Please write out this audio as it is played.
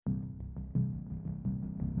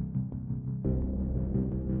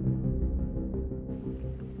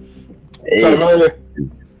Sorry, Hey, brother.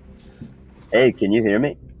 hey, can you hear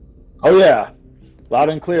me? Oh yeah, loud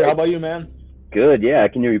and clear. How Hey, about you, man? good. Yeah, I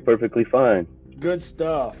can hear you perfectly fine. Good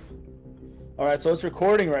stuff. All right, so it's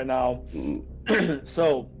recording right now. Mm.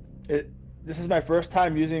 so, it this is my first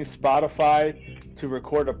time using Spotify to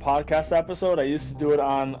record a podcast episode. I used to do it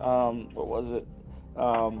on what was it?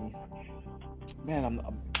 Um, man, I'm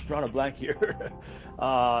drawing a blank here.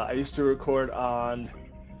 I used to record on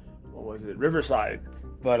what was it? Riverside,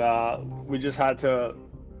 but we just had to,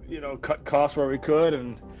 cut costs where we could,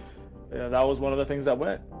 and that was one of the things that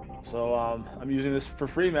went. So I'm using this for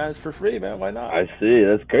free, man. It's for free, man. Why not? I see.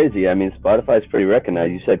 That's crazy. I mean, Spotify's pretty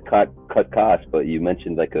recognized. You said cut costs, but you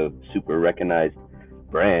mentioned like a super recognized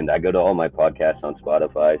brand. I go to all my podcasts on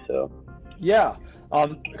Spotify, so Yeah,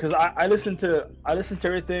 because I listen to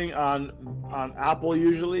everything on Apple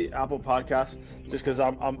usually, Apple Podcasts, just because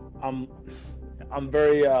I'm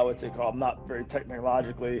very what's it called? I'm not very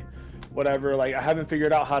technologically whatever. Like I haven't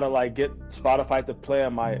figured out how to like get Spotify to play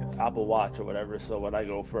on my Apple Watch or whatever. So when I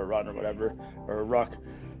go for a run or whatever or a ruck,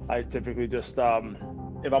 I typically just if I'm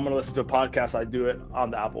gonna listen to a podcast, I do it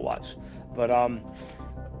on the Apple Watch. But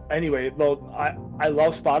anyway, though I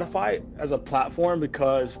love Spotify as a platform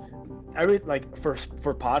because every like for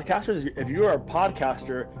podcasters, if you are a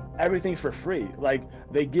podcaster, everything's for free. Like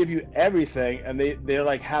they give you everything, and they're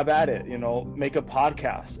like, have at it, make a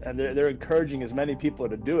podcast, and they're encouraging as many people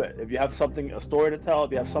to do it. If you have something, a story to tell,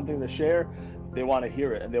 if you have something to share, they want to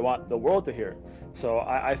hear it, and they want the world to hear it. So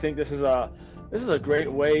I think this is a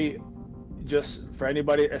great way, just for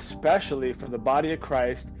anybody, especially for the body of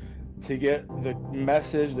Christ, to get the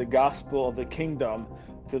message, the gospel of the kingdom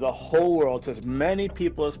to the whole world, to as many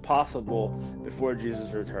people as possible before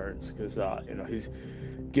Jesus returns, because He's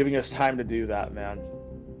giving us time to do that, man.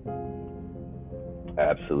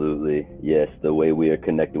 absolutely. Yes, the way we are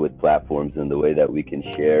connected with platforms and the way that we can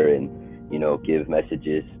share and, give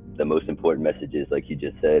messages, the most important messages, like you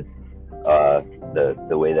just said, uh,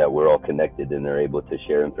 the way that we're all connected and they're able to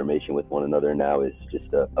share information with one another now is just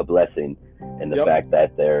a blessing. And the Yep. fact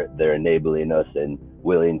that they're enabling us and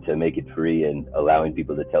willing to make it free and allowing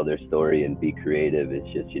people to tell their story and be creative is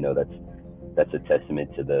just that's a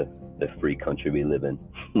testament to the free country we live in.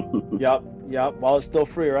 Yep. Yep. While it's still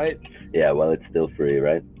free, right? Yeah, well, it's still free,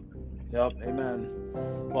 right? Yep. Amen.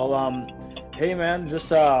 Well, hey, man,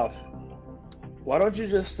 just why don't you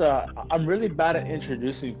just I'm really bad at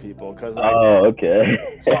introducing people because Oh, okay.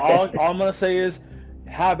 so all I'm gonna say is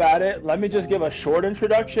have at it. Let me just give a short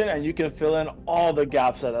introduction, and you can fill in all the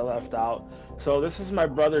gaps that I left out. So this is my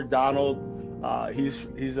brother Donald. He's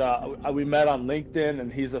we met on LinkedIn,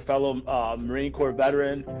 and he's a fellow Marine Corps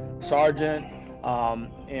veteran, sergeant,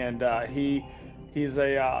 and he's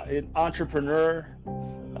an entrepreneur.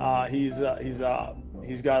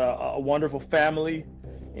 He's got a wonderful family,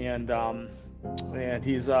 and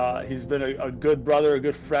he's been a good brother, a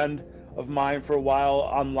good friend of mine for a while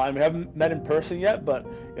online. We haven't met in person yet, but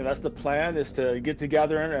that's the plan, is to get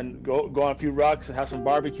together and go on a few rucks and have some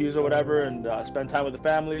barbecues or whatever, and spend time with the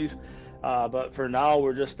families. But for now,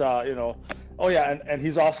 we're just Oh yeah, and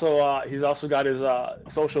he's also got his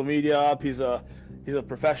social media up. He's a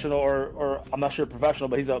professional, or I'm not sure professional,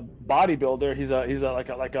 but he's a bodybuilder. He's a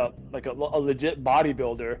like a legit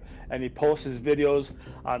bodybuilder, and he posts his videos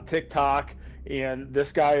on TikTok. And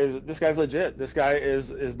this guy's legit. This guy is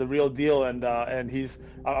the real deal, and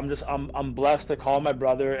I'm blessed to call my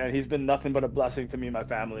brother, and he's been nothing but a blessing to me and my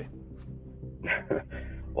family.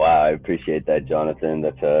 Wow, I appreciate that, Jonathan.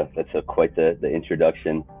 That's a quite the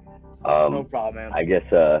introduction. No Um, problem, man. I guess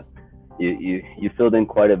you filled in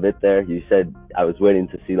quite a bit there. You said I was waiting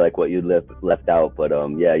to see like what you left out, but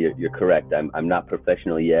yeah, you're correct. I'm not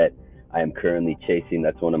professional yet. I am currently chasing.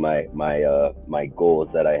 That's one of my goals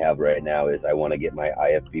that I have right now is I want to get my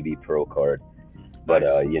IFBB Pro card. But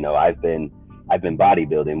Nice. I've been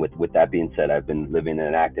bodybuilding. With that being said, I've been living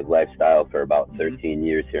an active lifestyle for about Hmm. 13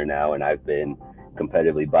 years here now, and I've been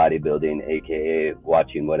competitively bodybuilding, aka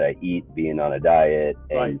watching what I eat, being on a diet,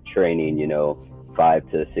 Right. and training. 5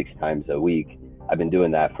 to 6 times a week. I've been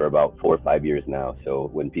doing that for about 4 or 5 years now. So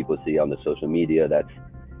when people see on the social media, that's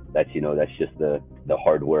just the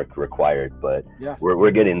hard work required. But Yeah.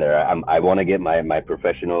 we're getting there. I want to get my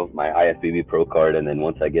professional, my IFBB Pro card, and then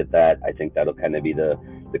once I get that, I think that'll kind of be the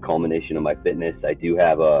culmination of my fitness. I do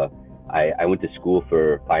have I went to school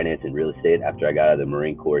for finance and real estate after I got out of the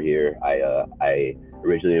Marine Corps here. I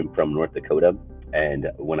originally am from North Dakota,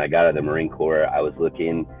 and when I got out of the Marine Corps, I was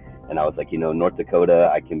looking, and I was like, North Dakota,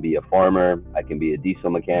 I can be a farmer, I can be a diesel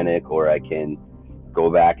mechanic, or I can go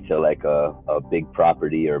back to like a big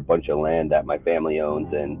property or a bunch of land that my family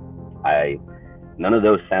owns. And I none of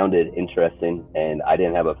those sounded interesting, and I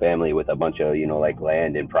didn't have a family with a bunch of, like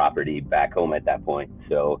land and property back home at that point.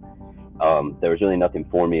 So there was really nothing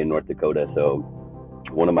for me in North Dakota. So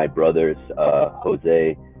one of my brothers,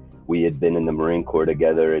 Jose, we had been in the Marine Corps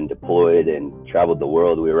together and deployed and traveled the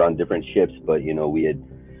world. We were on different ships, but we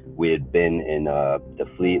had been in the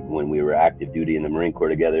fleet when we were active duty in the Marine Corps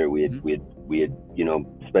together. We had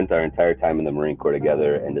spent our entire time in the Marine Corps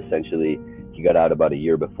together, and essentially he got out about a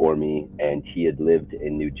year before me, and he had lived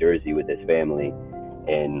in New Jersey with his family.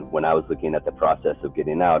 And when I was looking at the process of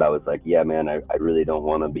getting out, I was like, yeah, man, I really don't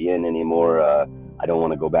want to be in anymore. I don't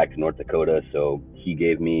want to go back to North Dakota. So he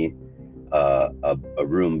gave me a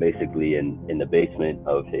room basically in the basement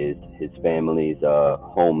of his family's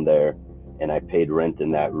home there. And I paid rent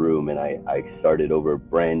in that room, and I started over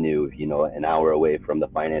brand new, an hour away from the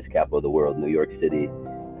finance capital of the world, New York City.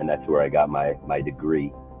 And that's where I got my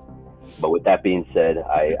degree. But with that being said,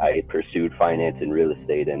 I pursued finance and real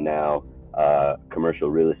estate, and now commercial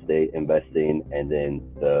real estate investing, and then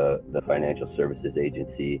the financial services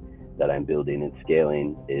agency that I'm building and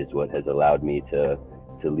scaling is what has allowed me to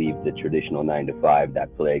leave the traditional 9 to 5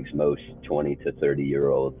 that plagues most 20 to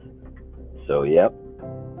 30-year-olds. So, yep,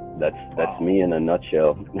 that's me in a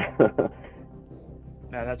nutshell.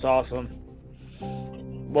 Man, that's awesome.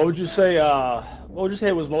 What would you say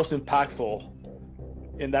was most impactful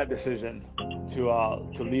in that decision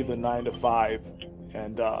to leave the 9 to 5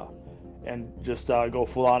 and just go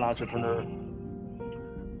full on entrepreneur?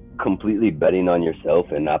 Completely betting on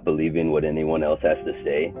yourself and not believing what anyone else has to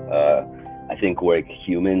say. I think we're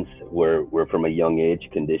humans. We're from a young age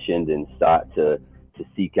conditioned and taught to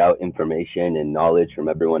seek out information and knowledge from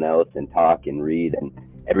everyone else and talk and read, and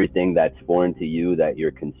everything that's foreign to you that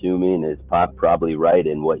you're consuming is probably right,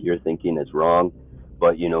 and what you're thinking is wrong.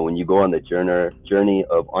 But when you go on the journey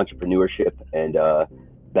of entrepreneurship and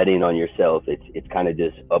betting on yourself, it's kind of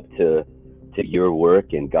just up to your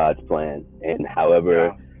work and God's plan. And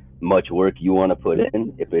however much work you want to put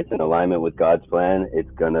in, if it's in alignment with God's plan, it's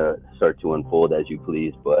gonna start to unfold as you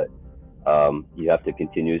please. But you have to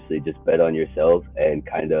continuously just bet on yourself and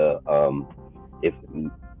kind of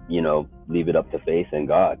leave it up to faith and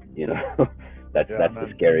God. That's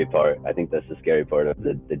the scary part. I think that's the scary part of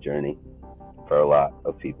the journey for a lot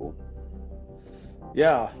of people.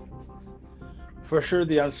 Yeah, for sure,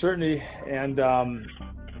 the uncertainty and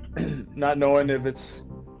not knowing if it's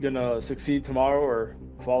gonna succeed tomorrow or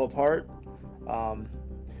fall apart.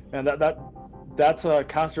 And that's a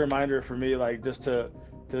constant reminder for me, like just to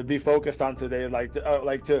be focused on today, like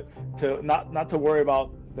to not to worry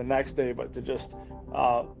about the next day, but to just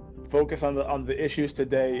focus on the issues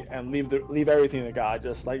today and leave everything to God.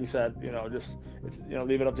 Just like you said,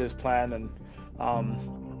 leave it up to His plan. And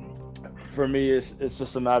for me, it's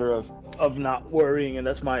just a matter of not worrying, and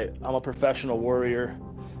I'm a professional worrier,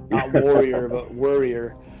 not warrior, but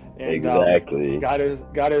worrier. And exactly. God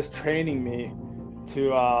is training me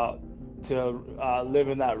to live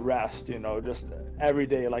in that rest, just every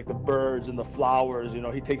day, like the birds and the flowers.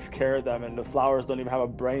 He takes care of them, and the flowers don't even have a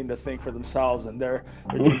brain to think for themselves, and they're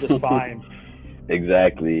doing just fine.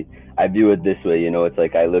 Exactly. I view it this way, it's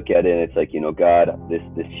like I look at it and it's like, God,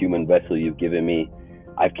 this human vessel you've given me,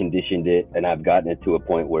 I've conditioned it, and I've gotten it to a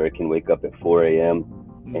point where it can wake up at 4 a.m.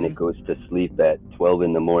 and it goes to sleep at 12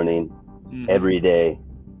 in the morning every day,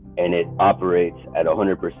 and it operates at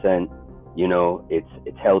 100%.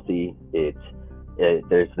 It's healthy.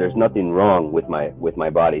 There's nothing wrong with my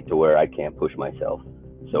body to where I can't push myself.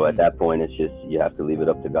 So at that point, it's just, you have to leave it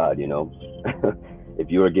up to God. If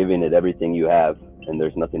you are giving it everything you have, and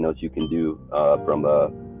there's nothing else you can do from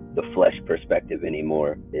the flesh perspective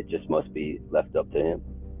anymore, it just must be left up to Him.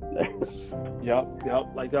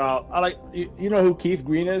 Yep. Like I like you know who Keith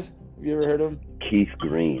Green is? Have you ever heard of him? Keith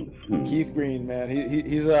Green. Keith Green, man.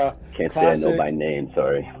 He's a can't say I know by name.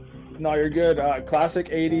 Sorry. No, you're good. Classic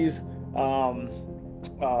 '80s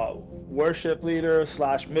worship leader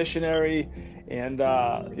 / missionary, and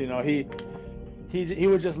he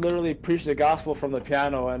would just literally preach the gospel from the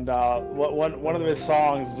piano. And one of his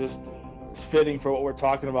songs just is fitting for what we're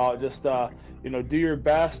talking about. Just do your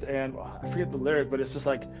best, and I forget the lyric, but it's just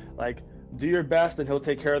like do your best and He'll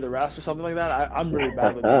take care of the rest, or something like that. I'm really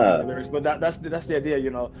bad with the lyrics, but that's the idea.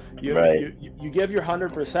 You give your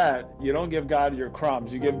 100%. You don't give God your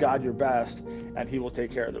crumbs. You give God your best, and He will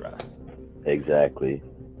take care of the rest. Exactly.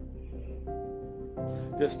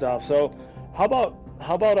 Good stuff. So how about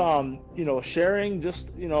sharing,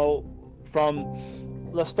 just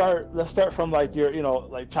from let's start from like your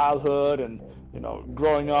like childhood and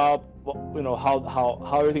growing up,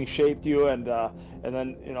 how everything shaped you, and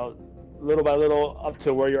then little by little up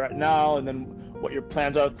to where you're at now, and then what your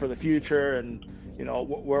plans are for the future, and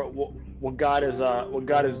what God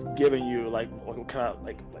is giving you, like what kind of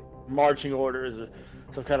like marching orders, or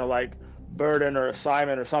some kind of like burden or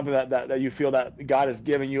assignment or something that you feel that God is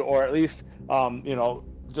giving you, or at least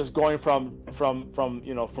just going from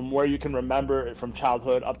from where you can remember it from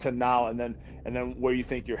childhood up to now, and then where you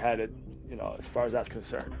think you're headed, as far as that's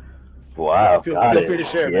concerned. Wow, Feel got feel it. free to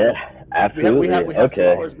share, Yeah, man. We have we absolutely. have we have two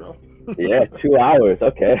Okay. hours, bro. Yeah, 2 hours.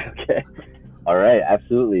 Okay, okay. All right,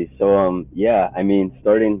 absolutely. So, yeah, I mean,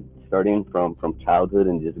 starting from childhood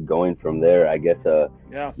and just going from there. I guess,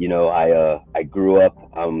 Yeah. I grew up.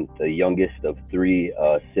 I'm the youngest of three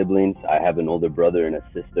siblings. I have an older brother and a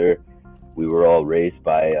sister. We were all raised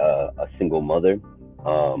by a single mother.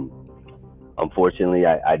 Um, Unfortunately,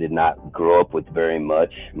 I did not grow up with very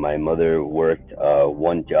much. My mother worked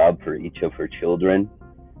one job for each of her children,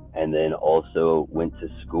 and then also went to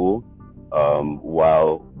school.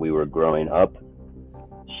 While we were growing up,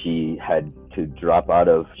 she had to drop out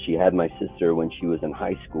of. She had my sister when she was in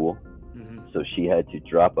high school, Hmm. so she had to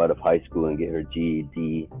drop out of high school and get her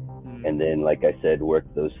GED, Hmm. and then, like I said, work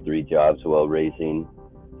those three jobs while raising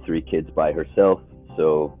three kids by herself.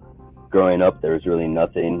 So growing up, there was really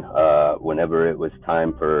nothing. Whenever it was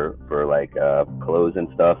time for like clothes and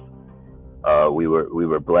stuff, we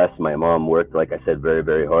were blessed. My mom worked, like I said, very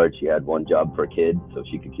very hard. She had one job per kid, so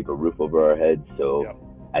she could keep a roof over our heads. So Yep.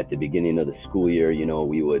 at the beginning of the school year,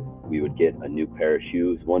 we would get a new pair of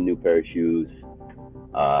shoes, one new pair of shoes,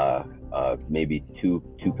 maybe two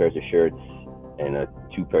pairs of shirts, and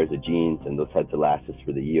two pairs of jeans, and those had to last us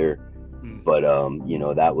for the year. Hmm. But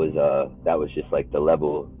that was just like the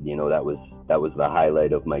level. That was the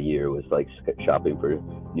highlight of my year, was like shopping for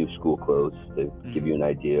new school clothes, to give Hmm. you an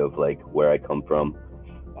idea of like where I come from.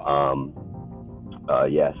 Wow. um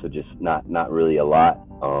yeah, so just not really a lot.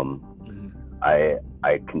 Hmm.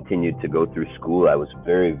 I continued to go through school. I was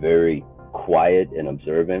very very quiet and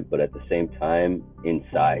observant, but at the same time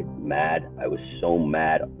inside mad. I was so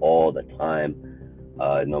mad all the time.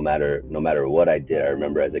 No matter what I did. I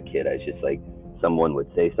remember as a kid, I was just like, someone would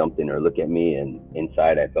say something or look at me, and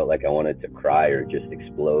inside I felt like I wanted to cry or just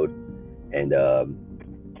explode. And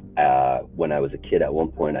when I was a kid, at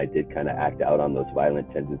one point, I did kind of act out on those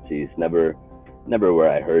violent tendencies. Never where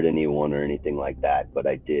I hurt anyone or anything like that, but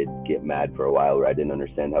I did get mad for a while where I didn't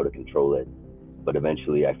understand how to control it. But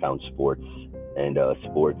eventually, I found sports, and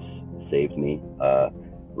sports saved me.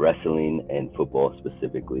 Wrestling and football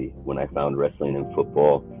specifically. When I found wrestling and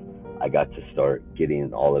football, I got to start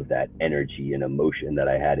getting all of that energy and emotion that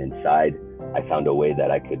I had inside. I found a way that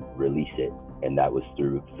I could release it, and that was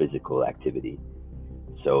through physical activity.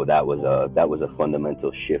 So that was a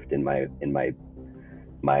fundamental shift in my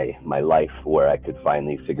life, where I could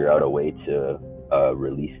finally figure out a way to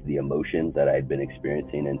release the emotions that I had been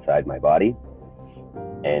experiencing inside my body,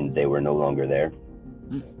 and they were no longer there.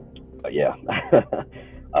 Hmm. But yeah.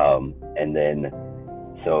 And then,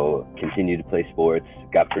 so continued to play sports,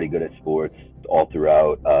 got pretty good at sports all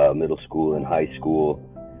throughout middle school and high school.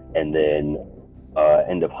 And then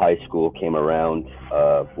end of high school came around.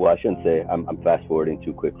 Well, I shouldn't say, I'm fast forwarding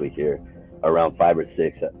too quickly here. Around 5 or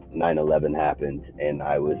 6, 9/11 happened, and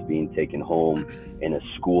I was being taken home in a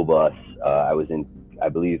school bus. I was in, I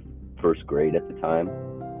believe, first grade at the time.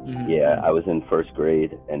 Yeah, Hmm. I was in first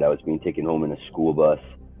grade, and I was being taken home in a school bus,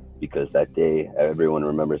 because that day, everyone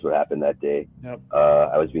remembers what happened that day. Yep.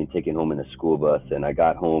 I was being taken home in a school bus, and I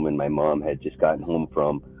got home, and my mom had just gotten home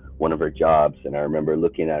from one of her jobs, and I remember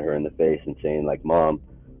looking at her in the face and saying, like, "Mom,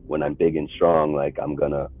 when I'm big and strong, like, I'm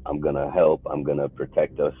gonna help, I'm gonna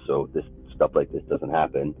protect us, so this stuff like this doesn't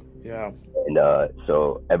happen." Yeah. And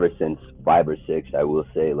so ever since 5 or 6, I will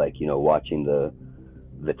say, like, watching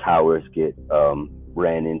the towers get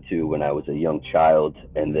ran into when I was a young child,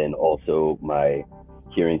 and Hmm. then also my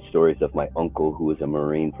hearing stories of my uncle, who was a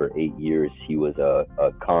Marine for 8 years. He was a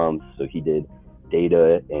comms, so he did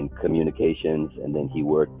data and communications, and then he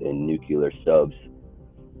worked in nuclear subs.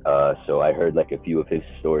 So I heard like a few of his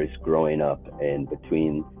stories growing up, and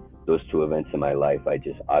between those two events in my life, I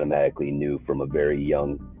just automatically knew from a very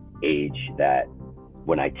young age that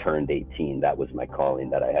when I turned 18, that was my calling,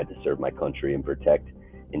 that I had to serve my country and protect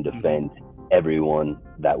and Hmm. defend everyone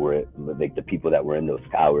that were, like, the people that were in those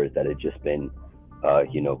towers that had just been,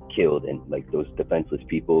 killed. And like those defenseless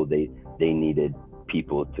people, they needed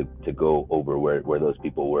people to go over where those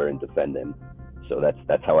people were and defend them. So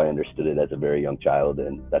that's how I understood it as a very young child,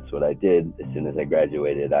 and that's what I did. As soon as I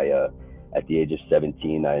graduated, at the age of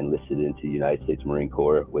 17, I enlisted into the United States Marine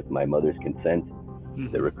Corps with my mother's consent.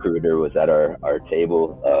 The Hmm. recruiter was at our table.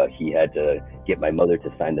 He had to get my mother to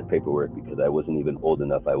sign the paperwork because I wasn't even old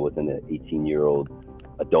enough. I wasn't an 18-year-old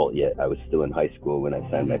adult yet. I was still in high school when I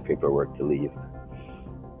signed my Hmm. paperwork to leave.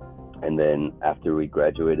 And then after we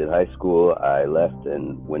graduated high school, I left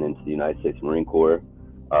and went into the United States Marine Corps.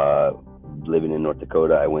 Living in North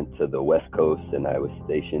Dakota, I went to the West Coast and I was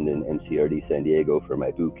stationed in MCRD San Diego for my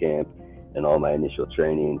boot camp and all my initial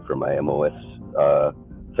training for my MOS,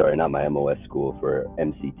 not my MOS school, for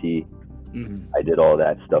MCT. I did all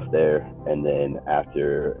that stuff there. And then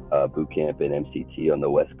after boot camp and MCT on the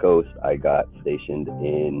West Coast, I got stationed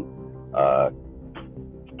in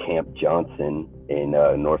Camp Johnson in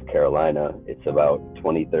North Carolina. It's about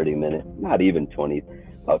 20-30 minutes, not even 20,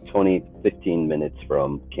 about 20-15 minutes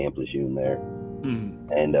from Camp Lejeune there.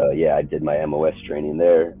 And I did my MOS training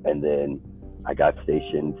there, and then I got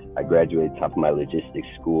stationed. I graduated top of my logistics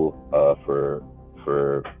school for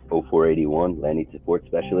 0481, landing support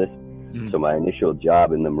specialist. So my initial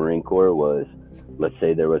job in the Marine Corps was, let's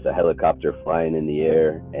say there was a helicopter flying in the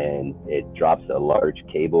air and it drops a large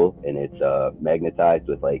cable and it's magnetized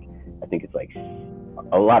with I think it's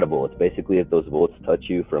a lot of bullets. Basically, if those bullets touch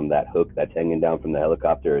you from that hook that's hanging down from the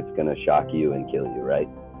helicopter, it's gonna shock you and kill you, right?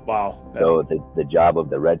 Wow. So the job of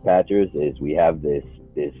the red patchers is we have this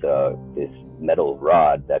metal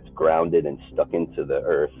rod that's grounded and stuck into the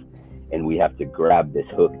earth, and we have to grab this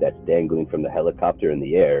hook that's dangling from the helicopter in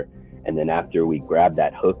the air. And then after we grab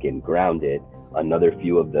that hook and ground it, another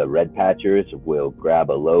few of the red patchers will grab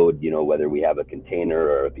a load, whether we have a container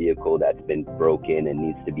or a vehicle that's been broken and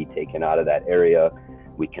needs to be taken out of that area.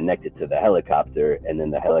 We connect it to the helicopter, and then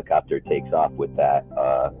the helicopter takes off with that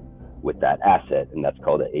asset, and that's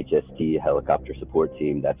called a HST, helicopter support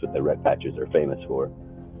team. That's what the red patchers are famous for.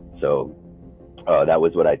 So that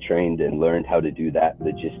was what I trained and learned how to do, that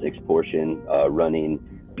logistics portion, running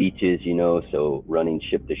beaches, so running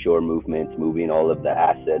ship to shore movements, moving all of the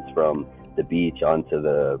assets from the beach onto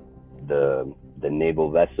the naval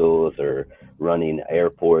vessels, or running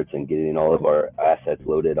airports and getting all of our assets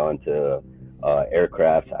loaded onto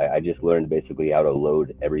aircraft. I just learned basically how to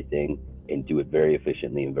load everything and do it very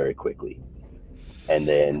efficiently and very quickly. And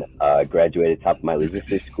then graduated top of my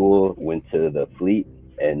logistics school, went to the fleet.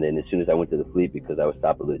 And then as soon as I went to the fleet, because I was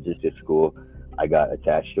top of logistics school, I got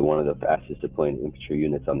attached to one of the fastest deploying infantry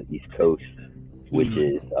units on the East Coast, which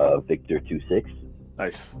is Victor 26.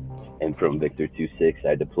 Nice. And from Victor 26,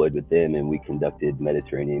 I deployed with them, and we conducted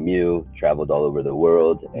Mediterranean MEU, traveled all over the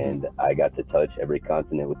world, and I got to touch every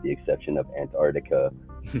continent with the exception of Antarctica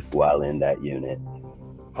while in that unit.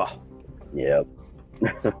 Wow. Yep.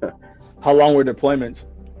 How long were deployments?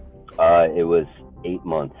 It was 8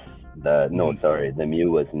 months. The MEU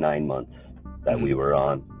was 9 months that we were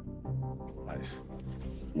on. Nice.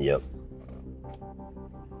 Yep.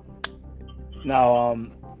 Now,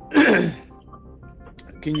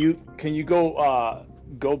 can you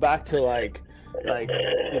go back to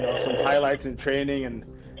some highlights in training and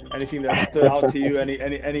anything that stood out to you? Any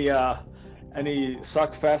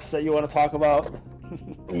suck fests that you want to talk about?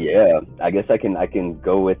 Yeah, I guess I can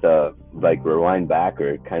go with rewind back,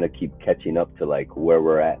 or kind of keep catching up to where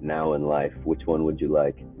we're at now in life. Which one would you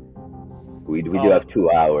like? We do have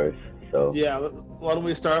 2 hours, so yeah. Why don't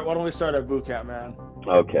we start at boot camp, man?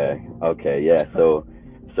 Okay, yeah.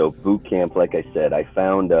 So boot camp, like I said, I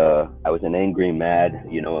found I was an angry, mad,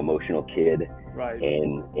 emotional kid, right,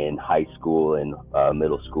 in high school and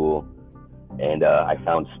middle school, and I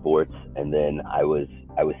found sports, and then I was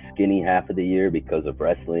skinny half of the year because of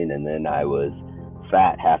wrestling, and then I was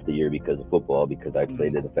fat half the year because of football, because I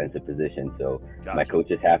played a defensive position. So gotcha. My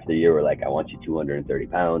coaches half the year were like, I want you 230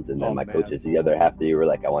 pounds, and then coaches the other half the year were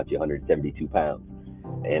like, I want you 172 pounds.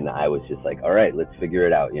 And I was just like, all right, let's figure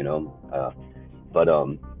it out, But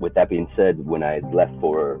with that being said, when I left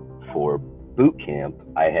for boot camp,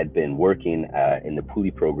 I had been working in the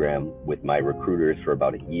pulley program with my recruiters for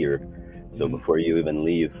about a year. So before you even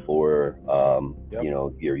leave for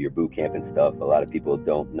your boot camp and stuff, a lot of people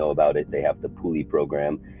don't know about it. They have the pulley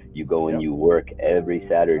program. You go and you work every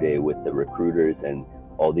Saturday with the recruiters and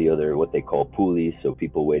all the other what they call pulleys. So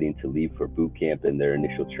people waiting to leave for boot camp and their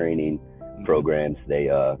initial training programs, they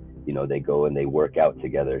go and they work out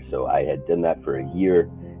together. So I had done that for a year,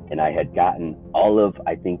 and I had gotten all of,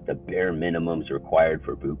 I think, the bare minimums required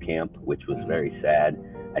for boot camp, which was very sad.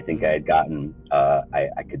 I think I had gotten,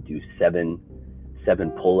 I could do seven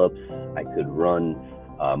pull-ups. I could run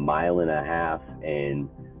a mile and a half in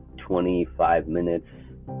 25 minutes.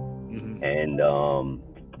 And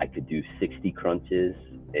I could do 60 crunches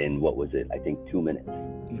in, what was it? I think 2 minutes.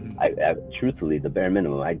 I truthfully, the bare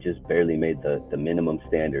minimum, I just barely made the minimum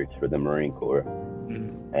standards for the Marine Corps.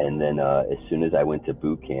 And then as soon as I went to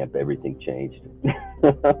boot camp, everything changed.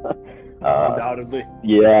 Undoubtedly.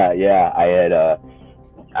 Yeah.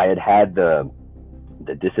 I had the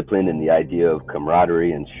the discipline and the idea of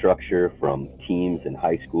camaraderie and structure from teams in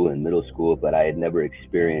high school and middle school, but I had never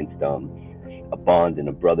experienced a bond and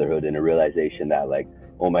a brotherhood and a realization that, like,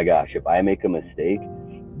 oh my gosh, if I make a mistake,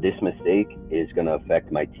 this mistake is going to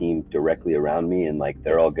affect my team directly around me, and like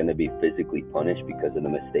they're all going to be physically punished because of the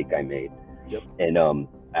mistake I made. Yep. And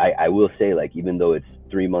I will say, like, even though it's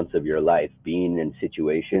 3 months of your life, being in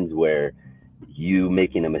situations where you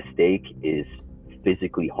making a mistake is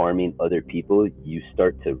physically harming other people, you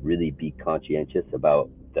start to really be conscientious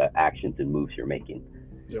about the actions and moves you're making.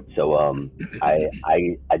 Yep. So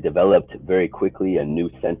I developed very quickly a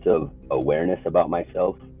new sense of awareness about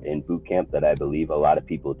myself in boot camp that I believe a lot of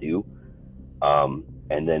people do.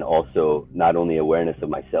 And then also not only awareness of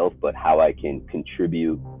myself, but how I can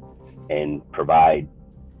contribute and provide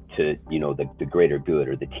to, you know, the greater good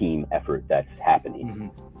or the team effort that's happening. Mm-hmm.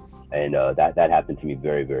 And that happened to me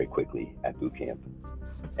very, very quickly at boot camp.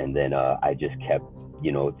 And then I just kept,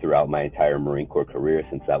 you know, throughout my entire Marine Corps career,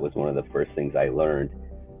 since that was one of the first things I learned,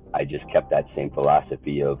 I just kept that same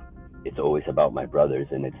philosophy of it's always about my brothers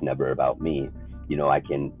and it's never about me. You know, I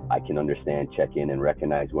can understand, check in and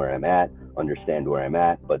recognize where I'm at, understand where I'm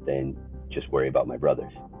at, but then just worry about my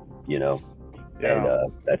brothers, you know? Yeah.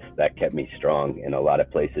 And that kept me strong in a lot of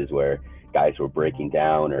places where guys were breaking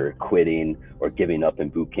down or quitting or giving up in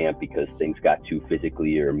boot camp because things got too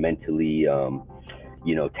physically or mentally,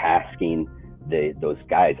 you know, tasking. Those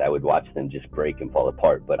guys, I would watch them just break and fall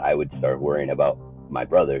apart, but I would start worrying about my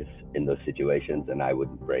brothers in those situations and I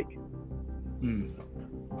wouldn't break.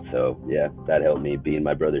 So yeah, that helped me. Being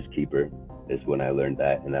my brother's keeper is when I learned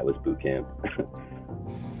that, and that was boot camp.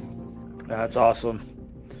 That's awesome.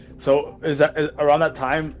 So is around that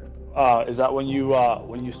time? Is that when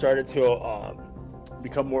you started to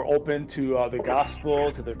become more open to the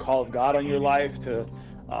gospel, to the call of God on your life, is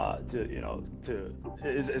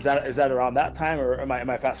that around that time, or am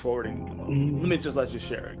I fast forwarding? Let me just let you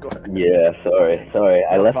share it. Go ahead. Yeah, sorry.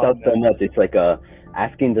 I No left out problem, so man. much. It's like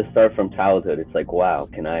asking to start from childhood. It's like, wow,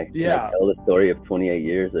 can I tell the story of 28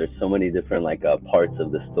 years? There's so many different like parts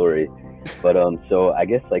of the story. But so I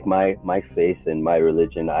guess like my faith and my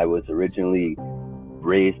religion, I was originally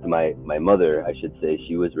raised, my mother, I should say,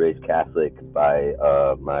 she was raised Catholic by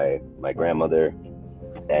my grandmother,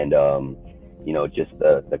 and you know, just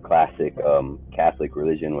the classic Catholic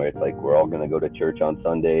religion where it's like we're all gonna go to church on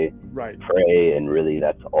Sunday, right, pray, and really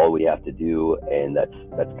that's all we have to do, and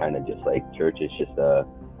that's kind of just like church is just a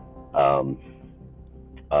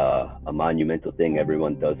monumental thing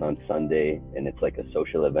everyone does on Sunday, and it's like a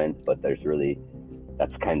social event, but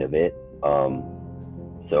that's kind of it.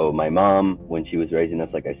 So my mom, when she was raising us,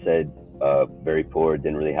 like I said, very poor,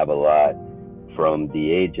 didn't really have a lot. From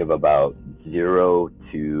the age of about 0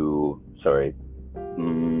 to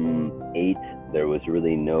 8, there was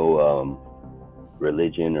really no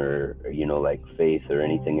religion or, you know, like faith or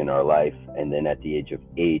anything in our life. And then at the age of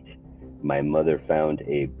 8, my mother found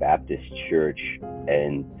a Baptist church,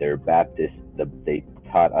 and they're Baptist. They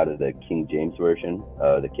taught out of the King James Version,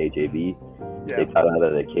 the KJV. Yeah. They taught out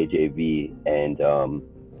of the KJV, and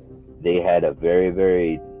they had a very,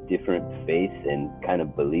 very different faith and kind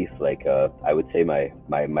of belief. Like I would say my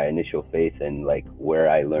initial faith and like where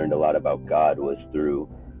I learned a lot about God was through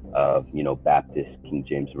you know, Baptist King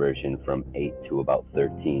James Version from 8 to about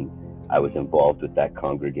 13. I was involved with that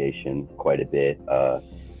congregation quite a bit.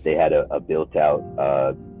 They had a built out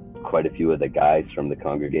quite a few of the guys from the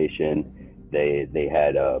congregation. They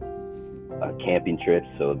had camping trips,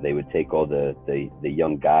 so they would take all the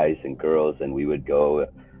young guys and girls, and we would go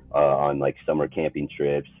on like summer camping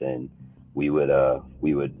trips, and we would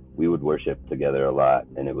worship together a lot,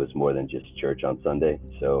 and it was more than just church on Sunday.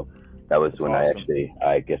 So that was when awesome.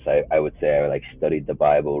 I guess I would say I like studied the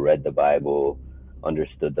Bible, read the Bible,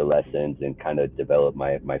 understood the lessons, and kind of developed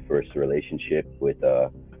my first relationship with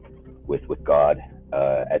God.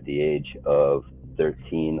 At the age of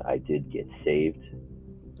 13, I did get saved.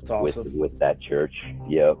 That's awesome. with that church.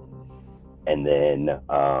 Yep. And then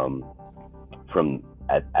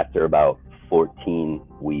after about 14,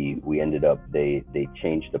 we ended up, they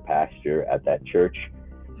changed the pastor at that church,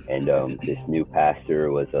 and this new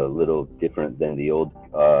pastor was a little different than the old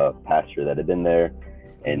pastor that had been there,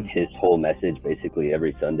 and his whole message basically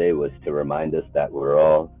every Sunday was to remind us that we're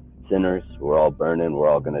all sinners, we're all burning, we're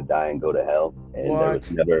all gonna die and go to hell. And there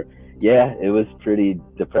was never, it was pretty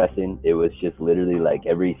depressing. It was just literally like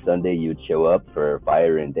every Sunday you'd show up for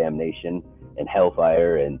fire and damnation and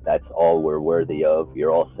hellfire, and that's all we're worthy of.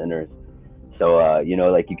 You're all sinners. So you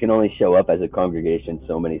know, like you can only show up as a congregation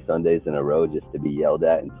so many Sundays in a row just to be yelled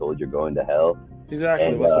at and told you're going to hell. Exactly.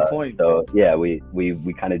 And What's the point? so yeah, we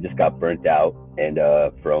kind of just got burnt out, and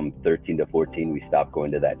from 13 to 14 we stopped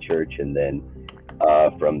going to that church, and then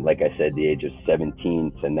from, like I said, the age of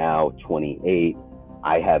 17 to now 28,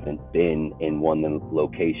 I haven't been in one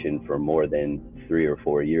location for more than 3 or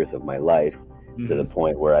 4 years of my life, to the Hmm.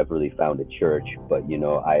 point where I've really found a church. But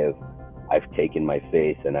I've taken my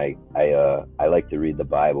faith, and I like to read the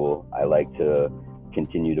Bible. I like to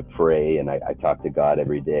continue to pray, and I talk to God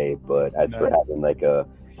every day. But as for Nice. having like a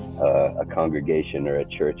congregation or a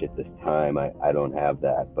church at this time, I don't have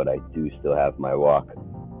that, but I do still have my walk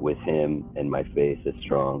with Him, and my faith is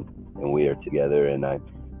strong, and we are together. And I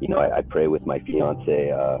pray with my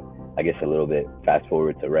fiance. I guess a little bit fast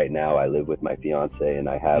forward to right now, I live with my fiance, and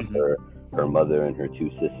I have Hmm. her mother and her two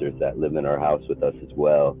sisters that live in our house with us as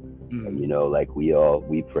well. And Hmm. like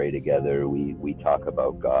we pray together. We talk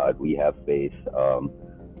about God. We have faith.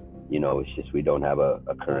 It's just we don't have a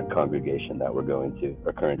current congregation that we're going to,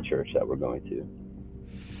 a current church that we're going to.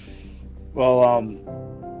 Well,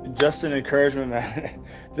 just an encouragement, man.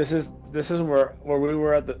 This is where we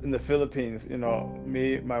were in the Philippines.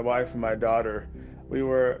 Me, my wife, and my daughter. We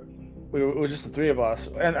were it was just the three of us,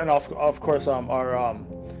 and of course our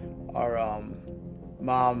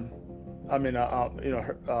mom. I mean,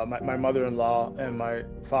 my mother-in-law and my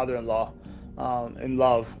father-in-law, in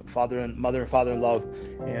love, mother and father in love,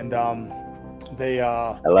 and they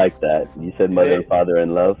I like that. You said mother and they father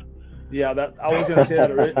in love. yeah, that I was gonna say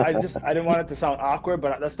that. I didn't want it to sound awkward,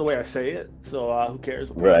 but that's the way I say it. So who cares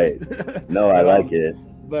what people Right. think? No, I but like it.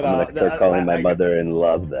 but I'm gonna start calling my I got, mother and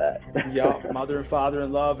love that. yeah, mother and father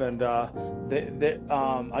in love, and I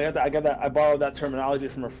borrowed that terminology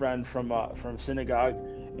from a friend from synagogue,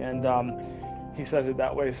 and he says it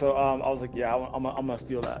that way. So I was like, yeah, I'm gonna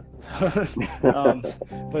steal that. um,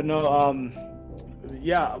 but no,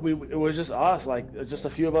 yeah, it was just us, like just a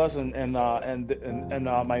few of us, and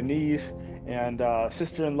my niece and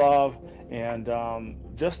sister in love, and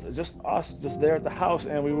just us, just there at the house,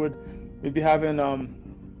 and we'd be having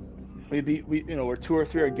where two or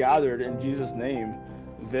three are gathered in Jesus' name,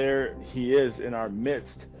 there He is in our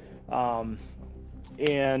midst, um,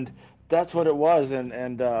 and that's what it was,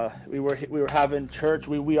 and we were having church.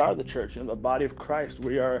 We are the church, the body of Christ.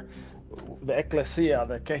 We are the ecclesia,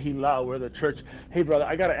 the kehillah. We're the church. Hey, brother,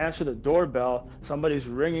 I gotta answer the doorbell. Somebody's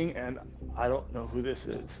ringing, and I don't know who this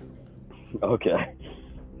is. Okay.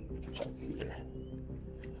 Check here.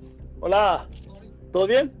 Hola, ¿todo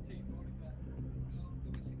bien?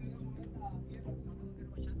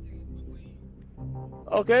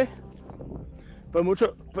 Okay. Pues muchas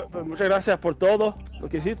gracias por todo lo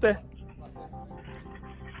que hiciste.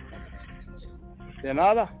 De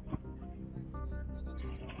nada.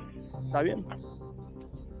 Está bien.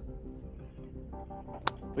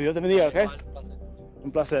 Pues Dios te bendiga, ¿ok?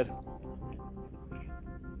 Un placer.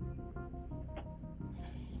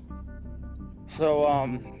 So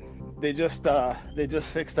they just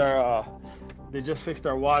fixed our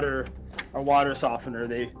water softener.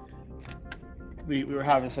 We were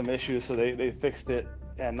having some issues, so they fixed it,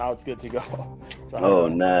 and now it's good to go. So I'm Oh,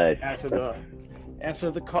 gonna nice. answer the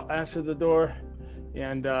answer the door,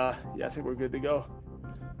 and yeah, I think we're good to go.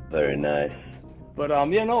 Very nice. But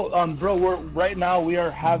yeah, no, bro, right now we are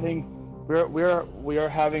having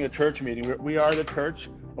a church meeting. We are the church,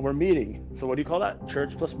 and we're meeting. So what do you call that?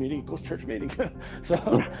 Church plus meeting equals church meeting. So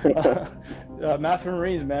Math for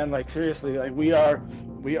Marines, man, like seriously, like we are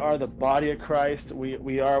the body of Christ.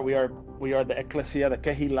 We are the ecclesia, the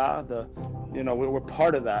kehillah, we're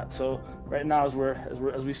part of that. So right now, as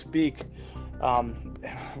we speak,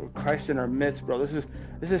 Christ in our midst, bro. This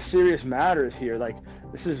is serious matters here. Like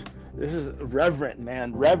this is reverent,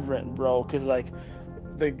 man, reverent, bro. Cause like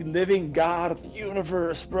the living God of the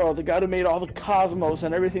universe, bro, the God who made all the cosmos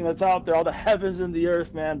and everything that's out there, all the heavens and the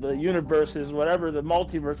earth, man, the universes, whatever, the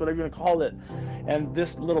multiverse, whatever you want to call it, and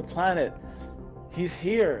this little planet, He's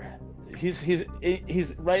here. He's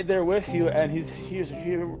right there with you, and he's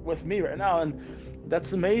here with me right now, and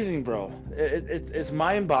that's amazing, bro. It's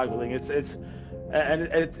mind-boggling.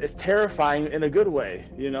 It's terrifying in a good way,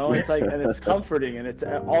 It's like, and it's comforting, and it's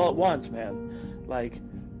all at once, man. Like,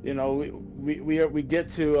 we get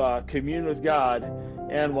to commune with God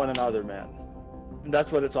and one another, man. And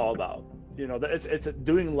that's what it's all about. It's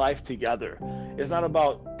doing life together. It's not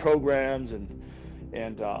about programs and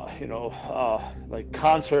like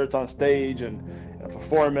concerts on stage and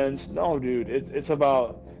performance. No, dude, it's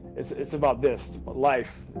about this life,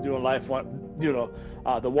 doing life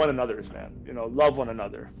the one another's, man. Love one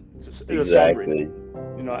another. It's a celebrate. Exactly.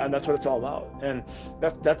 And that's what it's all about. And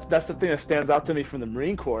that's the thing that stands out to me from the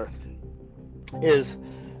Marine Corps is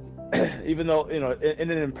even though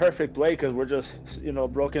in an imperfect way, because we're just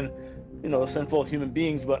broken, sinful human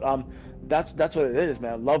beings. But that's what it is,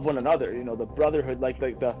 man. Love one another. The brotherhood, like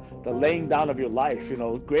the laying down of your life.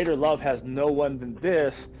 Greater love has no one than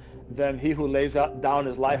this, than he who lays down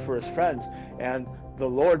his life for his friends. And the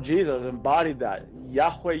Lord Jesus embodied that.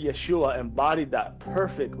 Yahweh Yeshua embodied that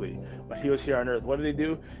perfectly when he was here on earth. What did he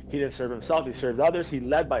do? He didn't serve himself. He served others. He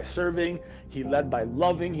led by serving. He led by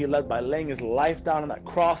loving. He led by laying his life down on that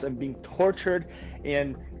cross and being tortured.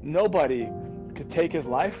 And nobody could take his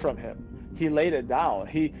life from him. He laid it down.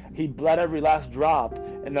 He bled every last drop.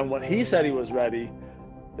 And then when he said he was ready,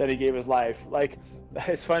 then he gave his life. Like,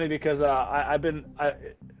 it's funny because I've been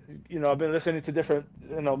listening to different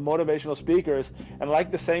motivational speakers, and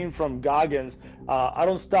like the saying from Goggins, I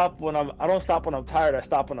don't stop when I'm tired. I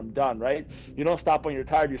stop when I'm done. Right? You don't stop when you're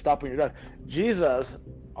tired. You stop when you're done. Jesus,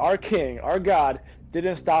 our King, our God,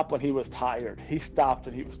 didn't stop when he was tired. He stopped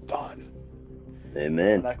when he was done.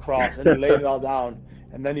 Amen. On that cross, and he laid it all down,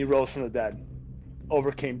 and then he rose from the dead,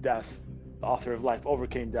 overcame death. The author of life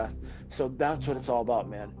overcame death. So that's what it's all about,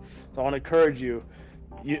 man. So I want to encourage you.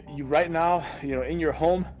 You right now, in your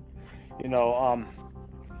home, the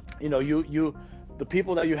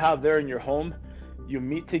people that you have there in your home, you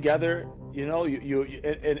meet together, you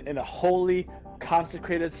in a holy,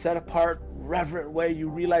 consecrated, set apart, reverent way. You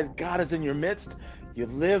realize God is in your midst. You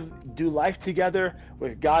do life together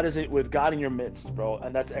with God in your midst, bro.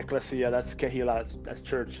 And that's ecclesia, that's kehila, that's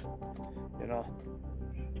church.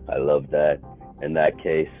 I love that. In that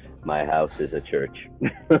case, my house is a church.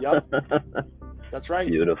 Yep. That's right.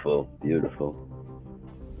 Beautiful, beautiful.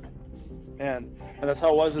 And that's how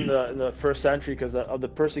it was in the first century, because of the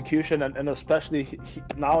persecution, and especially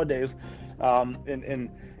nowadays, in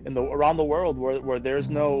around the world where there's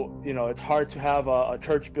no, it's hard to have a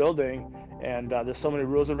church building, and there's so many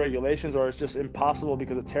rules and regulations, or it's just impossible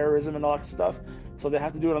because of terrorism and all that stuff. So they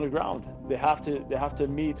have to do it on the ground. They have to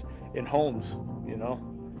meet in homes,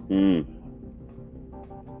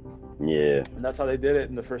 Yeah. And that's how they did it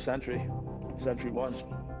in the first century, century 1.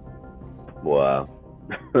 Wow.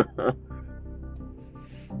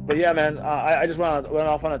 But yeah, man, I just went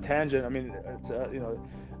off on a tangent. I mean, it's,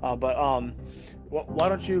 but why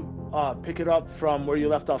don't you pick it up from where you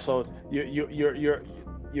left off? So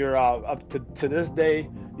you're up to this day.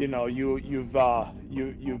 You've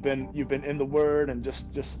been in the Word, and just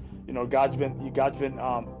God's been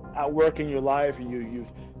at work in your life.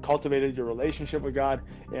 You've cultivated your relationship with God,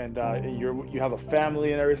 and you have a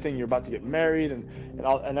family and everything. You're about to get married and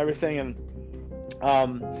everything. And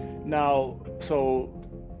now, so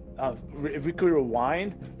if we could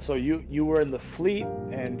rewind, so you were in the fleet,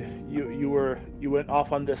 and you went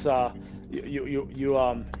off on this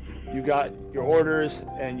you got your orders,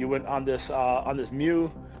 and you went on this MEU.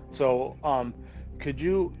 So could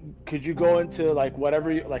you go into like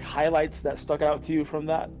whatever like highlights that stuck out to you from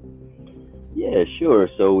that? Yeah, sure.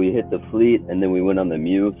 So we hit the fleet, and then we went on the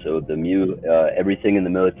MEU. So the MEU, everything in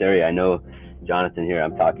the military. I know, Jonathan here,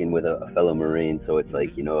 I'm talking with a fellow Marine, so it's like,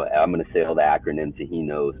 I'm going to say all the acronyms that he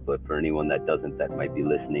knows, but for anyone that doesn't, that might be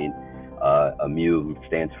listening, a MEU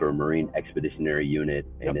stands for Marine Expeditionary Unit,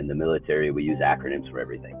 and in the military, we use acronyms for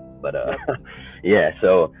everything. But yeah,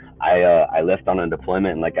 so I left on a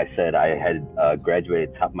deployment, and like I said, I had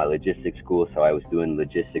graduated top of my logistics school, so I was doing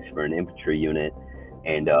logistics for an infantry unit,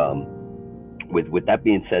 and with that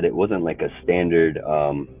being said, it wasn't like a standard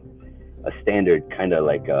kind of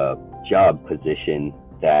like a job position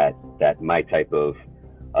that my type of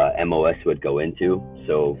MOS would go into.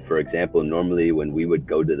 So for example, normally when we would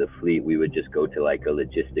go to the fleet, we would just go to like a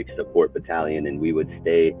logistics support battalion, and we would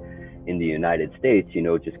stay in the United States,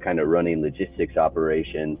 just kind of running logistics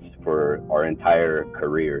operations for our entire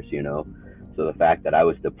careers, So the fact that I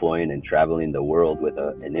was deploying and traveling the world with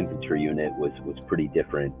an infantry unit was pretty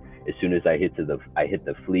different. As soon as I hit the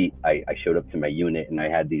fleet, I showed up to my unit, and I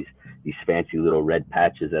had these fancy little red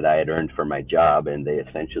patches that I had earned for my job, and they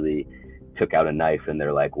essentially took out a knife, and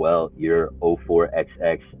they're like, well, you're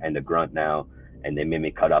 04XX and a grunt now, and they made me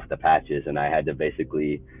cut off the patches, and I had to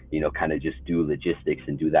basically, kind of just do logistics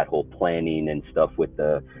and do that whole planning and stuff with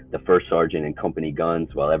the first sergeant and company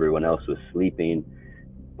guns while everyone else was sleeping.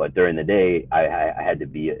 But during the day, I had to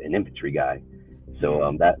be an infantry guy.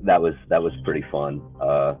 So that was pretty fun.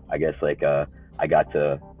 I guess like I got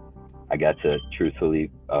to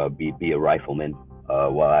truthfully be a rifleman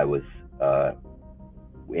while I was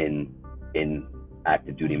in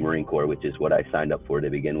active duty Marine Corps, which is what I signed up for to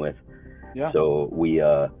begin with. Yeah. So we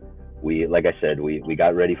like I said, we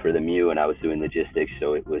got ready for the MEU, and I was doing logistics.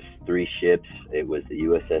 So it was 3 ships. It was the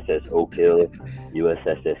USSS Oak Hill,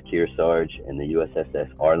 USSS Kearsarge, and the USSS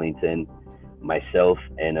Arlington. myself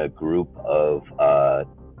and a group of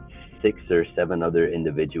 6 or 7 other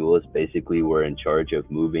individuals basically were in charge of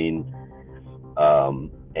moving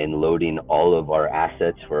and loading all of our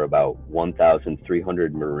assets for about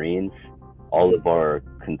 1,300 Marines. All of our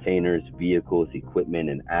containers, vehicles, equipment,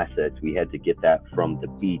 and assets, we had to get that from the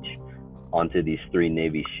beach onto these 3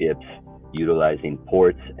 Navy ships utilizing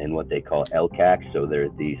ports and what they call LCACs. So they're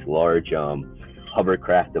these large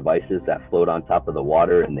hovercraft devices that float on top of the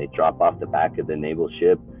water, and they drop off the back of the naval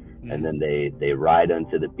ship, and then they ride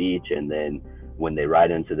onto the beach, and then when they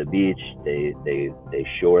ride onto the beach, they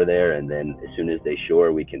shore there, and then as soon as they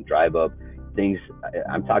shore, we can drive up things.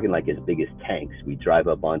 I'm talking like as big as tanks. We drive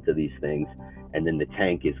up onto these things, and then the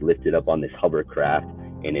tank is lifted up on this hovercraft,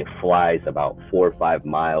 and it flies about 4 or 5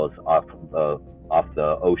 miles off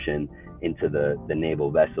the ocean into the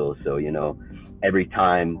naval vessel. So every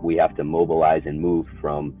time we have to mobilize and move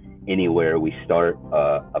from anywhere, we start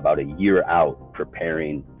about a year out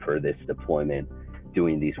preparing for this deployment,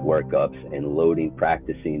 doing these workups and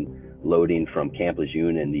practicing loading from Camp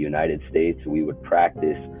Lejeune in the United States. We would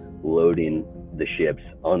practice loading the ships,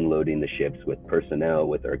 unloading the ships with personnel,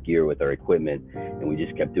 with our gear, with our equipment, and we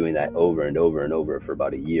just kept doing that over and over and over for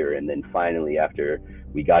about a year. And then finally, after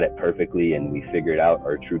we got it perfectly and we figured out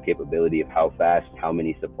our true capability of how fast, how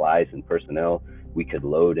many supplies and personnel we could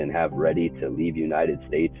load and have ready to leave United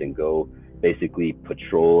States and go basically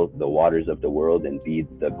patrol the waters of the world and be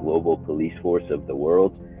the global police force of the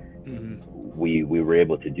world. We were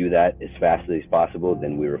able to do that as fast as possible.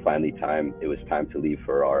 Then we were finally it was time to leave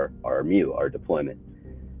for our MU, our deployment.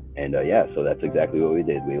 And so that's exactly what we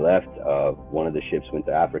did. We left. One of the ships went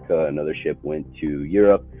to Africa, another ship went to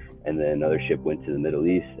Europe, and then another ship went to the Middle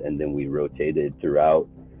East. And then we rotated throughout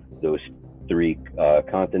those 3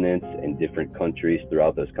 continents and different countries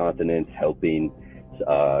throughout those continents, helping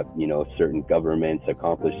certain governments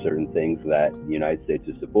accomplish certain things that the United States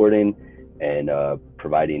is supporting, and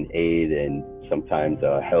providing aid and sometimes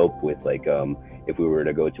help with if we were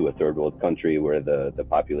to go to a third world country where the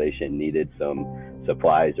population needed some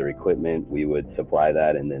supplies or equipment, we would supply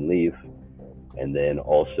that and then leave. And then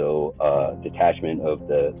also detachment of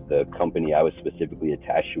the company I was specifically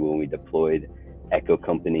attached to when we deployed, Echo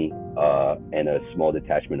Company, and a small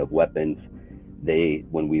detachment of weapons. They,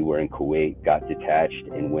 when we were in Kuwait, got detached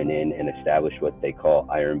and went in and established what they call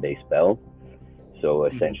Iron Base Bell. So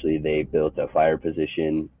essentially they built a fire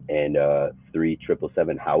position and 3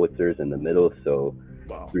 777 howitzers in the middle. So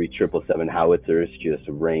 3 777 howitzers just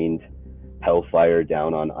rained hellfire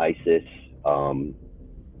down on ISIS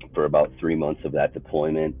for about 3 months of that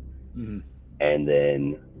deployment. And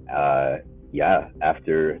then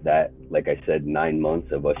after that, like I said, 9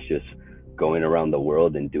 months of us just going around the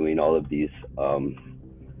world and doing all of these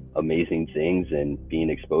amazing things and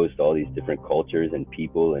being exposed to all these different cultures and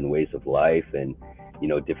people and ways of life and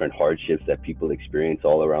different hardships that people experience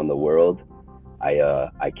all around the world.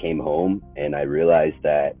 I came home and I realized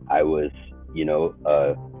that I was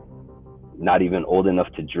not even old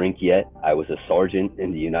enough to drink yet. I was a sergeant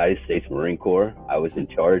in the United States Marine Corps. I was in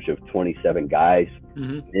charge of 27 guys,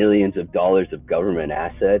 millions of dollars of government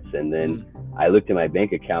assets. And then I looked at my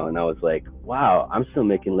bank account and I was like, wow, I'm still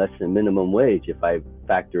making less than minimum wage if I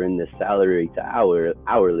factor in this salary to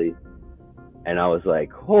hourly. And I was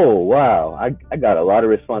like, oh, wow, I got a lot of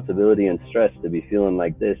responsibility and stress to be feeling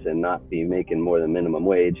like this and not be making more than minimum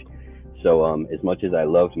wage. So as much as I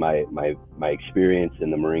loved my experience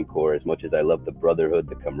in the Marine Corps, as much as I loved the brotherhood,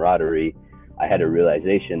 the camaraderie, I had a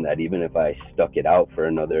realization that even if I stuck it out for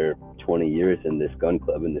another 20 years in this gun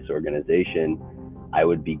club, in this organization, I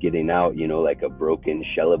would be getting out, like a broken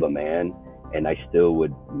shell of a man, and I still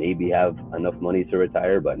would maybe have enough money to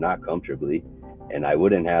retire, but not comfortably. And I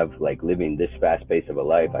wouldn't have, living this fast pace of a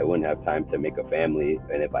life, I wouldn't have time to make a family.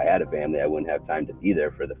 And if I had a family, I wouldn't have time to be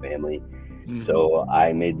there for the family. So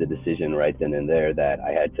I made the decision right then and there that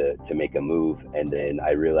I had to make a move. And then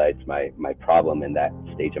I realized my problem in that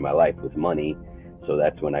stage of my life was money. So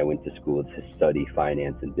that's when I went to school to study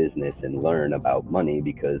finance and business and learn about money,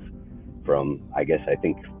 because I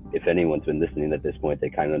think if anyone's been listening at this point, they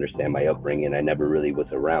kind of understand my upbringing. I never really was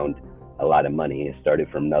around a lot of money. I started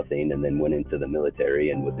from nothing and then went into the military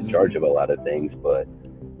and was in charge of a lot of things,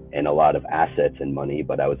 and a lot of assets and money,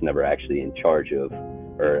 but I was never actually in charge of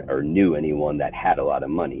or knew anyone that had a lot of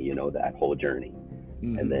money, that whole journey.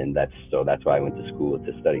 And then that's why I went to school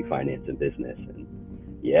to study finance and business. And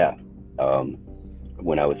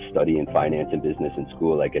when I was studying finance and business in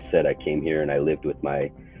school, like I said, I came here and I lived with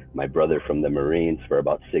my brother from the Marines for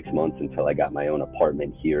about 6 months until I got my own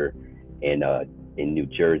apartment here in New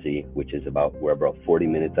Jersey, which is we're about 40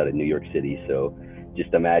 minutes out of New York City. So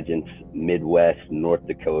just imagine Midwest, North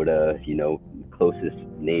Dakota, you know, closest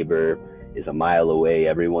neighbor is a mile away.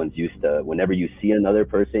 Everyone's used to, whenever you see another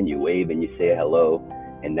person, you wave and you say hello.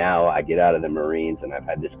 And now I get out of the Marines and I've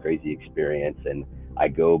had this crazy experience, and I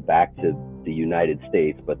go back to the United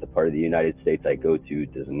States, but the part of the United States I go to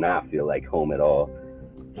does not feel like home at all.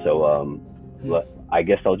 So I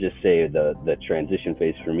guess I'll just say the transition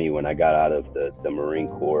phase for me when I got out of the Marine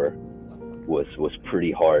Corps was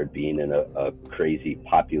pretty hard, being in a crazy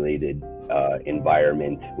populated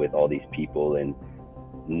environment with all these people and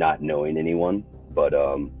not knowing anyone. But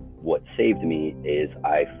what saved me is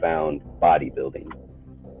I found bodybuilding.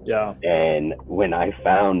 Yeah. And when I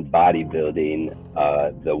found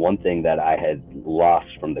bodybuilding, the one thing that I had lost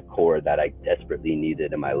from the Corps that I desperately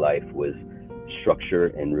needed in my life was structure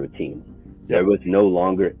and routine. There was no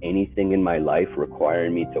longer anything in my life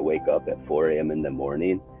requiring me to wake up at 4 a.m. in the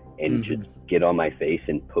morning and just get on my face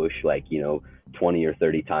and push like, 20 or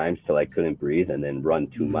 30 times till I couldn't breathe and then run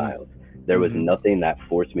 2 miles. There was nothing that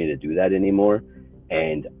forced me to do that anymore.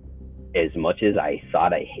 And as much as I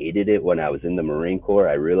thought I hated it when I was in the Marine Corps,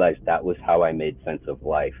 I realized that was how I made sense of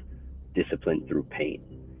life, discipline through pain.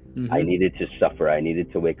 I needed to suffer. I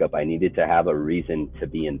needed to wake up. I needed to have a reason to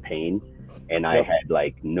be in pain. And I had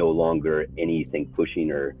like no longer anything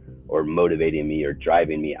pushing or motivating me or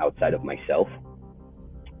driving me outside of myself.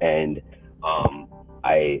 And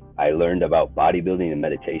I learned about bodybuilding and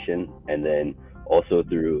meditation. And then also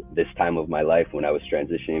through this time of my life when I was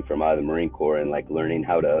transitioning from out of the Marine Corps and like learning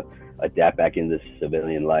how to adapt back into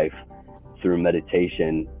civilian life through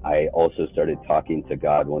meditation, I also started talking to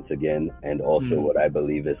God once again, and also what I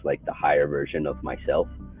believe is like the higher version of myself,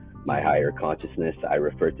 my higher consciousness. I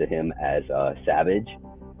refer to him as Savage,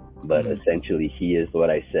 but essentially he is what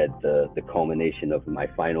I said, the culmination of my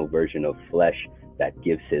final version of flesh that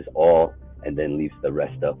gives his all and then leaves the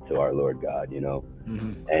rest up to our Lord God,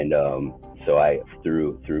 And so I,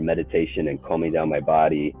 through meditation and calming down my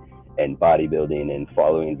body and bodybuilding and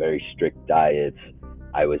following very strict diets,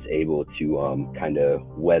 I was able to kind of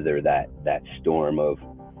weather that storm of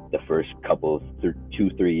the first couple,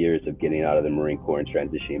 2-3 years of getting out of the Marine Corps and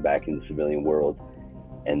transitioning back into the civilian world.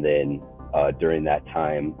 And then during that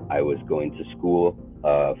time, I was going to school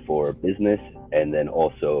for business, and then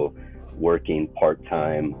also working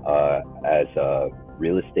part-time as a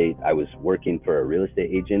real estate. I was working for a real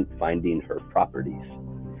estate agent, finding her properties.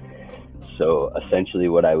 So essentially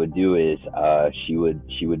what I would do is she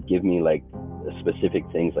would give me like specific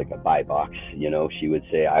things like a buy box. She would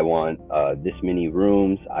say, I want this many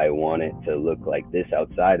rooms, I want it to look like this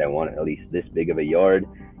outside, I want at least this big of a yard,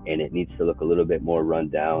 and it needs to look a little bit more run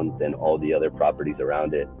down than all the other properties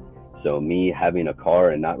around it. So me having a car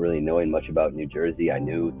and not really knowing much about New Jersey, I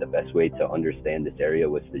knew the best way to understand this area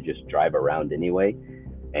was to just drive around anyway.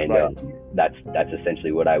 And that's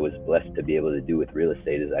essentially what I was blessed to be able to do with real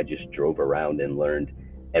estate, is I just drove around and learned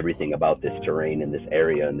everything about this terrain in this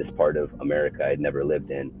area, in this part of America I'd never lived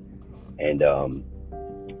in. And,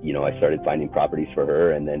 I started finding properties for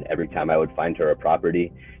her. And then every time I would find her a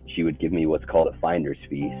property, she would give me what's called a finder's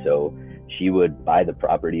fee. So she would buy the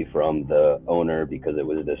property from the owner because it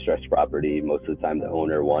was a distressed property. Most of the time the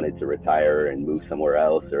owner wanted to retire and move somewhere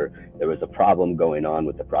else, or there was a problem going on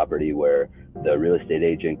with the property where the real estate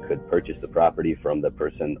agent could purchase the property from the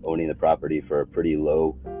person owning the property for a pretty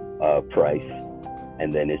low price.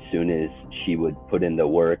 And then as soon as she would put in the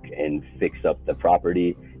work and fix up the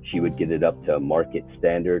property, she would get it up to market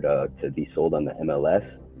standard to be sold on the MLS.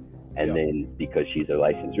 And then because she's a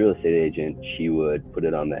licensed real estate agent, she would put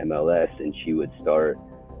it on the MLS, and she would start,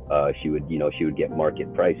 she would get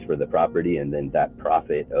market price for the property. And then that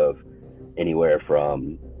profit of anywhere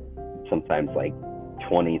from sometimes like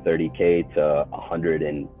 20, 30K to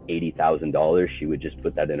 $180,000, she would just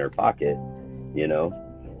put that in her pocket,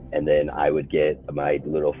 and then I would get my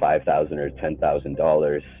little $5,000 or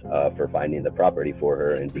 $10,000 for finding the property for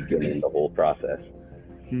her and beginning the whole process.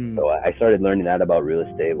 So I started learning that about real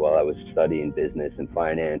estate while I was studying business and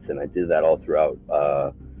finance, and I did that all throughout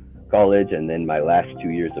college. And then my last 2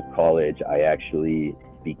 years of college, I actually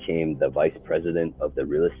became the vice president of the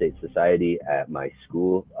Real Estate Society at my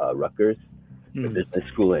school, Rutgers, the business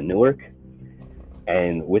school in Newark.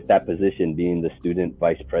 And with that position, being the student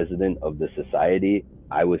vice president of the society,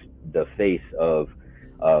 I was the face of,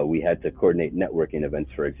 we had to coordinate networking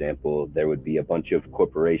events, for example. There would be a bunch of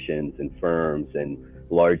corporations and firms and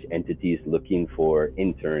large entities looking for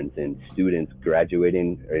interns and students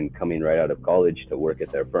graduating and coming right out of college to work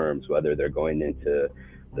at their firms, whether they're going into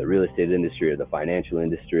the real estate industry or the financial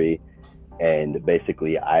industry. And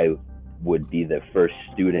basically, I would be the first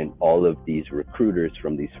student all of these recruiters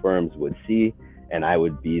from these firms would see, and I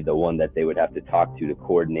would be the one that they would have to talk to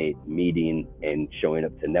coordinate meeting and showing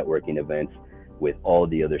up to networking events with all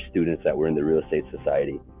the other students that were in the real estate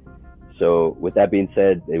society. So with that being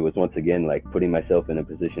said, it was once again like putting myself in a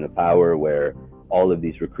position of power where all of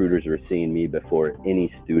these recruiters were seeing me before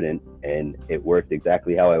any student, and it worked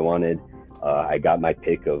exactly how I wanted. I got my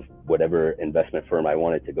pick of whatever investment firm I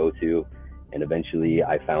wanted to go to, and eventually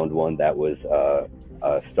I found one that was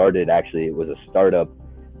started. Actually, it was a startup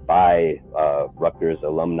by Rutgers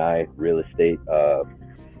alumni real estate,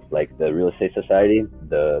 like the real estate society.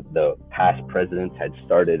 The past presidents had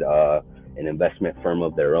started an investment firm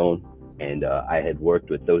of their own, and I had worked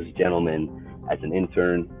with those gentlemen as an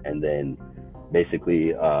intern, and then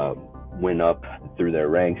basically went up through their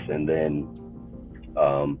ranks, and then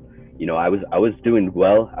I was doing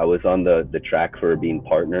well. I was on the track for being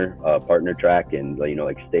partner track, and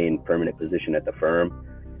like staying permanent position at the firm.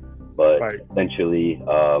 But Right. essentially,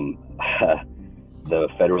 the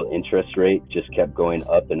federal interest rate just kept going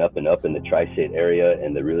up and up and up in the tri-state area,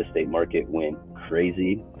 and the real estate market went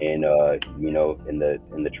crazy, and in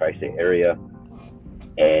the tri-state area,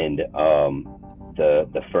 and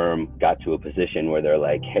the firm got to a position where they're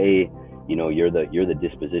like, hey, you're the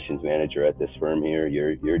dispositions manager at this firm here.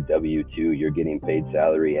 You're W-2. You're getting paid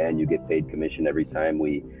salary, and you get paid commission every time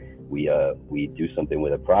we do something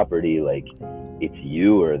with a property. Like, it's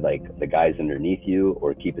you or like the guys underneath you,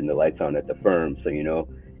 or keeping the lights on at the firm. So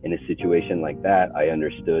in a situation like that, I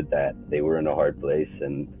understood that they were in a hard place,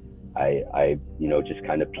 and I just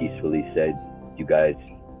kind of peacefully said, you guys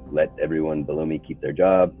let everyone below me keep their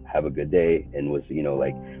job, have a good day, and was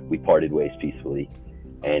like, we parted ways peacefully.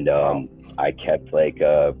 And I kept like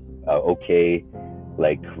a okay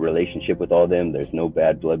like relationship with all of them. There's no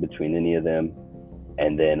bad blood between any of them.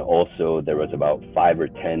 And then also there was about 5 or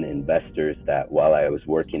 10 investors that while I was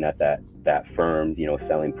working at that firm,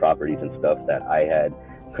 selling properties and stuff, that I had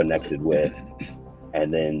connected with.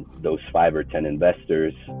 And then those 5 or 10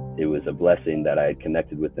 investors, it was a blessing that I had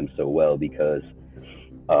connected with them so well, because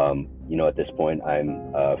at this point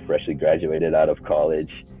I'm freshly graduated out of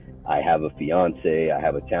college. I have a fiance, I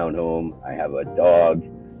have a townhome, I have a dog,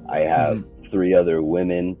 I have 3 other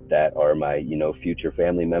women that are my, future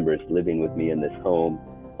family members living with me in this home,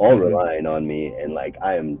 all relying on me. And like,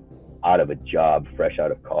 I am out of a job, fresh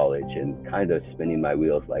out of college, and kind of spinning my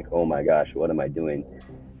wheels like, oh my gosh, what am I doing?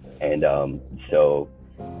 And so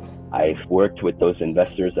I've worked with those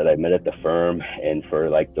investors that I met at the firm, and for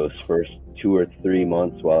like those first 2 or 3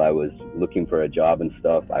 months while I was looking for a job and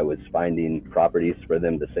stuff, I was finding properties for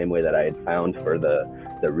them the same way that I had found for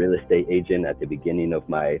the real estate agent at the beginning of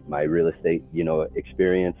my real estate,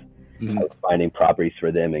 experience. I was finding properties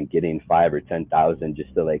for them and getting 5,000 or 10,000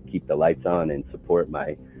 just to like keep the lights on and support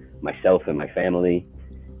myself and my family.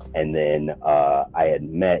 And then I had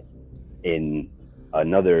met in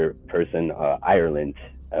another person, Ireland,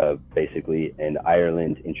 basically, and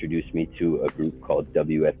Ireland introduced me to a group called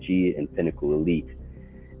WFG and Pinnacle Elite.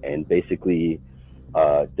 And basically,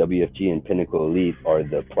 WFG and Pinnacle Elite are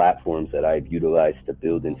the platforms that I've utilized to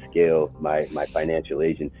build and scale my financial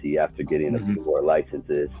agency after getting a few more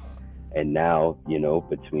licenses. And now,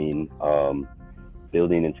 between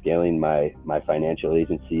building and scaling my financial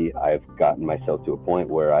agency, I've gotten myself to a point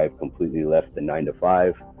where I've completely left the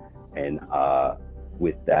 9-to-5, and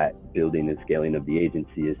with that building and scaling of the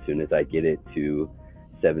agency, as soon as I get it to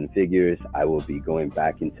 7 figures, I will be going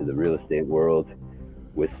back into the real estate world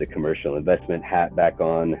with the commercial investment hat back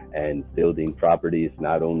on, and building properties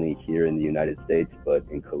not only here in the United States, but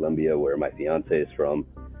in Colombia, where my fiance is from.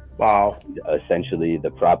 Wow. Essentially,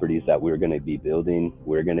 the properties that we're going to be building,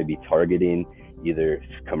 we're going to be targeting either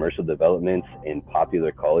commercial developments in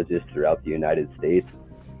popular colleges throughout the United States.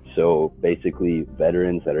 So basically,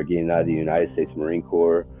 veterans that are getting out of the United States Marine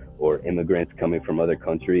Corps, or immigrants coming from other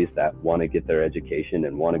countries that want to get their education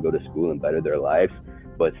and want to go to school and better their lives,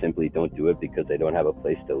 but simply don't do it because they don't have a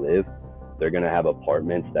place to live, they're going to have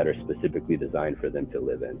apartments that are specifically designed for them to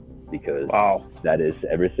live in. Because that is,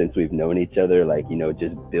 ever since we've known each other, like,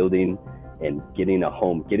 just building and getting a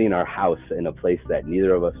home, getting our house in a place that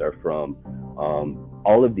neither of us are from,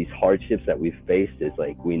 all of these hardships that we've faced, is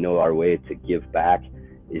like, we know our way to give back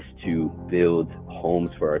is to build homes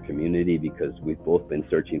for our community, because we've both been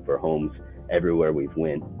searching for homes everywhere we've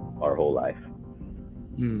went our whole life.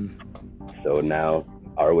 So now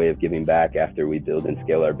our way of giving back after we build and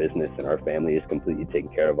scale our business and our family is completely taken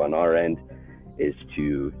care of on our end is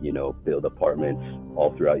to, build apartments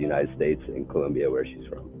all throughout the United States, in Colombia, where she's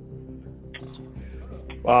from.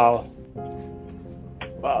 Wow,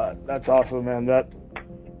 that's awesome, man.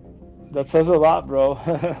 That says a lot, bro.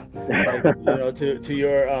 Like,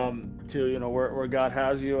 to to where God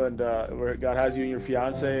has you, and where God has you and your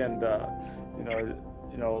fiance, and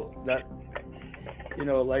you know that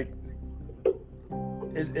like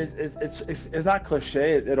it's not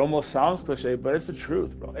cliche. It almost sounds cliche, but it's the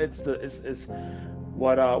truth, bro. It's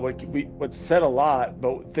what's said a lot,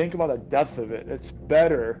 but think about the depth of it. It's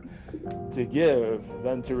better to give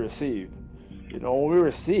than to receive. When we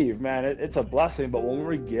receive, man, it's a blessing, but when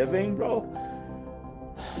we're giving, bro,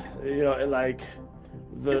 like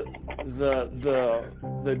the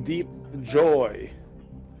the deep joy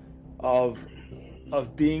of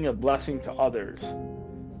being a blessing to others,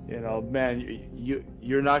 man,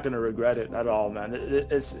 you're not gonna regret it at all, man.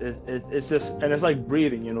 It's just, and it's like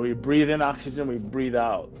breathing. We breathe in oxygen, we breathe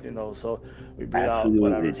out. So we breathe out Absolutely,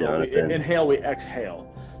 whatever. So we Jonathan. inhale, we exhale.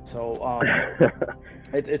 So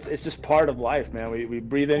it's just part of life, man. We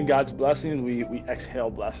breathe in God's blessings, we exhale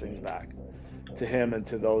blessings back to Him and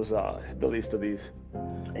to those the least of these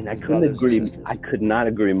And I couldn't brothers and agree. sisters. I could not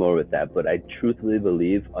agree more with that. But I truthfully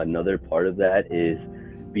believe another part of that is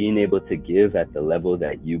being able to give at the level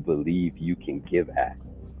that you believe you can give at.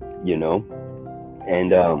 You know,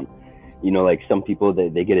 and Yeah, like some people,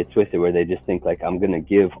 they get it twisted where they just think like I'm gonna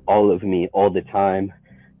give all of me all the time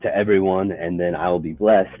to everyone, and then I'll be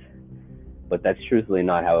blessed. But that's truthfully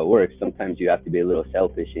not how it works. Sometimes you have to be a little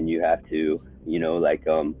selfish, and you have to, like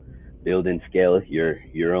build and scale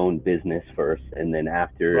your own business first, and then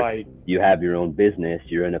after right. you have your own business,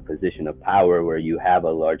 you're in a position of power where you have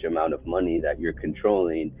a large amount of money that you're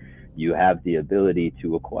controlling. You have the ability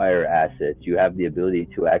to acquire assets. You have the ability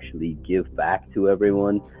to actually give back to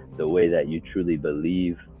everyone the way that you truly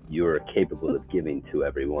believe you're capable of giving to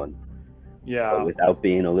everyone, but Yeah. without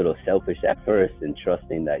being a little selfish at first and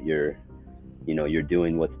trusting that you're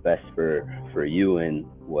doing what's best for you and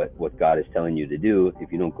what God is telling you to do.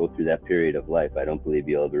 If you don't go through that period of life, I don't believe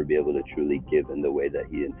you'll ever be able to truly give in the way that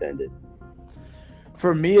He intended.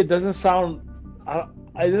 For me, it doesn't sound. I,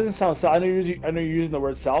 it doesn't sound. I know you're using the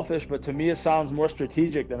word selfish, but to me, it sounds more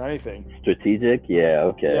strategic than anything. Strategic, yeah,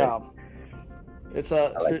 okay. Yeah, it's I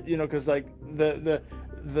like. because like the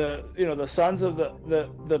sons of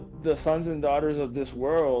the sons and daughters of this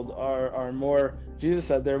world are more. Jesus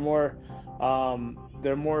said they're more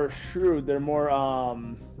shrewd. They're more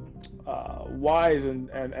wise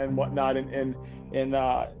and whatnot in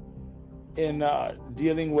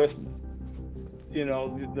dealing with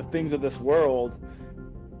the things of this world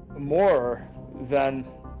more than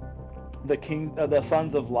the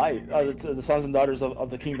sons of light, the sons and daughters of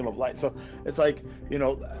the kingdom of light. So it's like,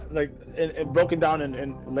 like broken down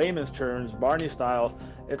in layman's terms, Barney style.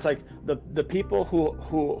 It's like the people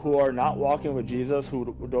who are not walking with Jesus,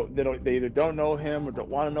 who they either don't know Him or don't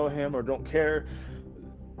want to know Him or don't care.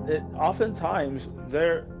 Oftentimes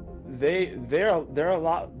they're a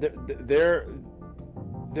lot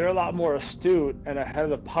they're a lot more astute and ahead of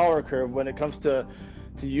the power curve when it comes to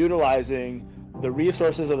utilizing the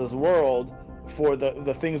resources of this world for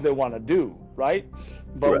the things they want to do, right?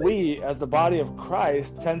 But Right, we, as the body of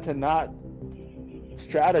Christ, tend to not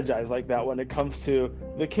strategize like that when it comes to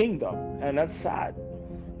the kingdom, and that's sad,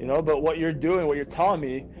 But what you're doing, what you're telling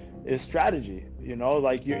me, is strategy.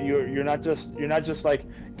 Like you're not just like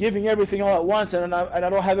giving everything all at once, and I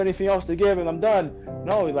don't have anything else to give, and I'm done.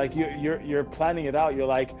 No, like you're planning it out. You're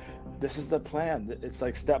like, this is the plan. It's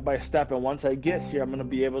like step by step, and once I get here, I'm gonna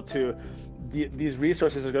be able to. These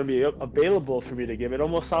resources are going to be available for me to give. It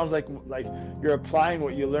almost sounds like you're applying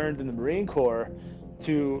what you learned in the Marine Corps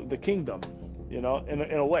to the kingdom, in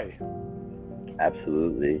a way.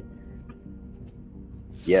 absolutely.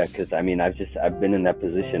 Yeah, because I mean, I've been in that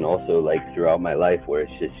position also, like throughout my life, where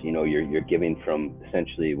it's just you're giving from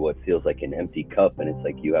essentially what feels like an empty cup, and it's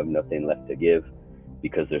like you have nothing left to give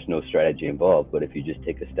because there's no strategy involved. But if you just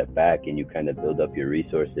take a step back and you kind of build up your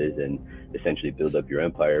resources and essentially build up your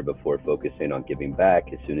empire before focusing on giving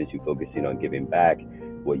back, as soon as you're focusing on giving back,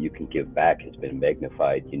 what you can give back has been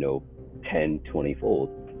magnified, 10, 20 fold.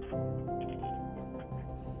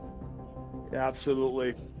 Yeah,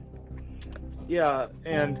 absolutely. Yeah,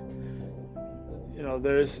 and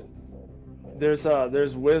there's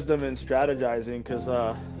wisdom in strategizing because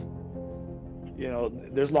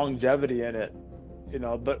there's longevity in it.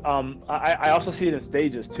 But I also see it in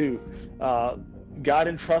stages too. God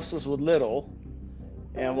entrusts us with little,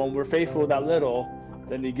 and when we're faithful with that little,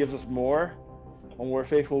 then He gives us more. When we're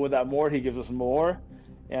faithful with that more, He gives us more,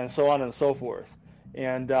 and so on and so forth.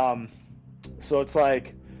 And so it's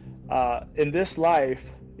like in this life,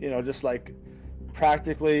 just like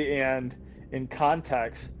practically and in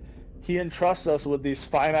context, He entrusts us with these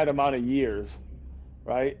finite amount of years,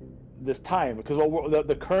 right? This time, because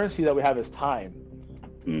the currency that we have is time.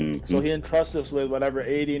 So Mm-hmm. he entrusts us with whatever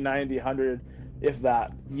 80, 90, 100, if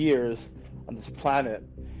that, years on this planet.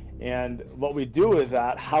 And what we do with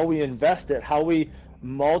that, how we invest it, how we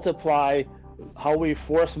multiply, how we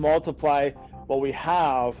force multiply what we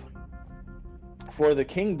have for the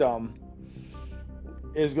kingdom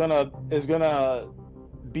is gonna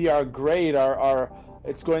be our grade, our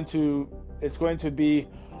it's going to be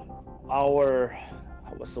our,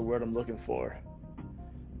 what's the word I'm looking for?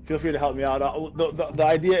 Feel free to help me out. The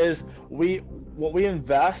idea is what we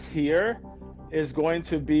invest here is going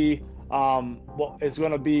to be what is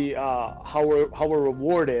going to be how we're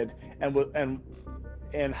rewarded,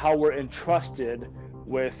 and how we're entrusted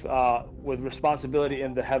with responsibility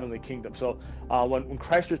in the heavenly kingdom. So when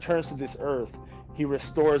Christ returns to this earth, he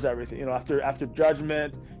restores everything. After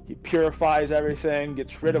judgment, he purifies everything,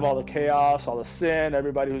 gets rid of all the chaos, all the sin,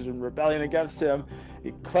 everybody who's in rebellion against him.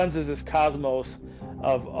 He cleanses this cosmos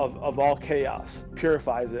of all chaos,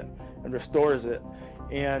 purifies it, and restores it.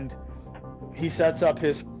 And he sets up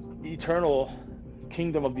his eternal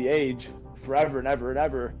kingdom of the age forever and ever and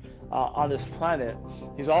ever on this planet.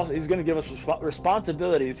 He's going to give us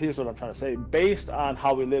responsibilities. Here's what I'm trying to say: based on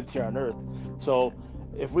how we lived here on Earth. So,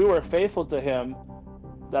 if we were faithful to Him,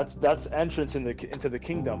 that's entrance into the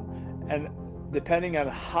kingdom. And depending on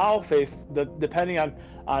depending on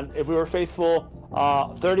if we were faithful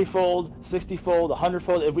 30-fold, 60-fold,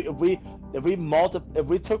 100-fold, if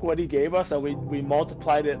we took what He gave us and we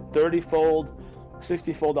multiplied it 30-fold,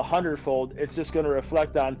 60-fold, 100-fold, it's just going to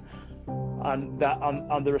reflect on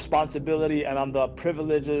the responsibility and on the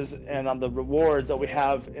privileges and on the rewards that we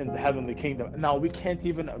have in the heavenly kingdom. Now, we can't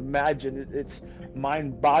even imagine. It's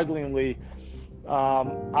mind-bogglingly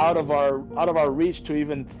out of our reach to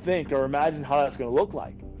even think or imagine how that's going to look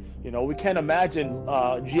like. We can't imagine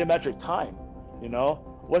geometric time.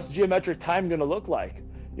 What's geometric time going to look like?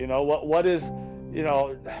 What is,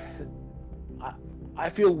 I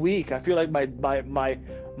feel weak. I feel like my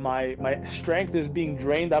strength is being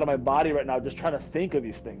drained out of my body right now just trying to think of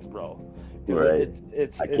these things, bro. Because Right.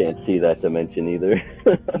 I can't see that dimension either.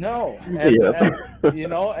 no, Yep.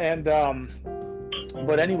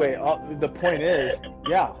 but anyway, the point is,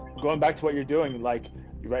 yeah, going back to what you're doing, like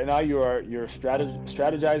right now you're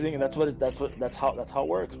strategizing, and that's how it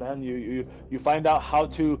works, man. You find out how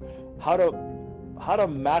to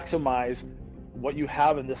maximize what you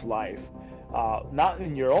have in this life, not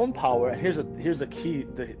in your own power. And here's the key: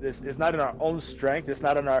 this is not in our own strength. It's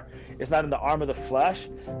not in the arm of the flesh,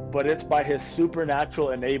 but it's by His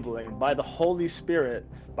supernatural enabling, by the Holy Spirit,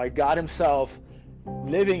 by God Himself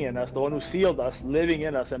living in us, the one who sealed us, living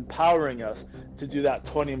in us, empowering us to do that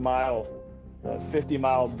 20-mile,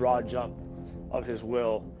 50-mile broad jump of His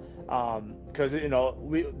will. Because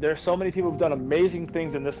there's so many people who've done amazing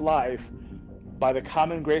things in this life by the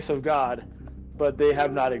common grace of God, but they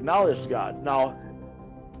have not acknowledged God. Now,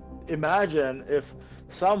 imagine if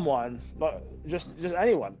someone, just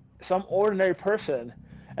anyone, some ordinary person,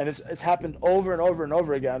 and it's happened over and over and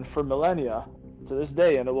over again for millennia to this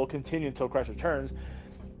day, and it will continue until Christ returns.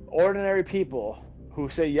 Ordinary people who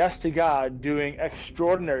say yes to God doing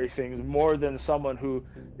extraordinary things more than someone who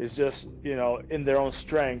is just, in their own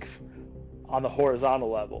strength on the horizontal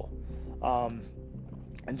level.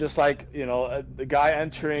 And just like, the guy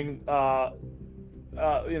entering,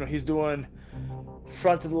 he's doing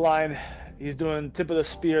front of the line, he's doing tip of the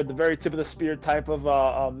spear, the very tip of the spear type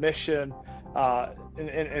of mission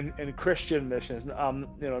in Christian missions, in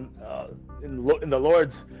the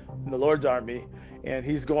Lord's army, and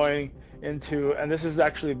he's going into, and this is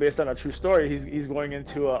actually based on a true story. He's going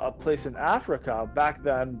into a place in Africa back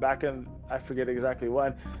in, I forget exactly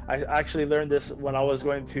when. I actually learned this when I was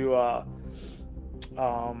going to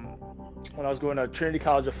Trinity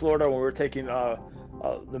College of Florida, when we were taking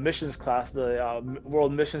the missions class, the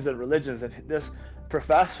World Missions and Religions, and this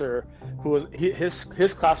professor,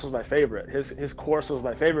 his class was my favorite. His course was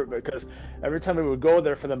my favorite because every time we would go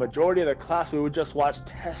there for the majority of the class, we would just watch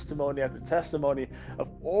testimony after testimony of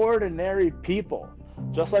ordinary people,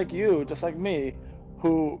 just like you, just like me,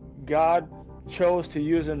 who God chose to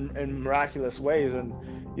use in miraculous ways. And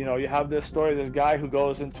you have this story, this guy who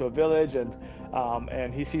goes into a village and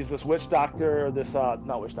he sees this witch doctor, this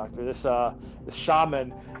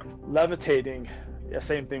shaman levitating. Yeah,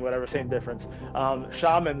 same thing, whatever, same difference.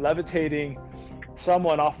 Shaman levitating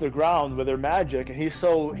someone off the ground with their magic, and he's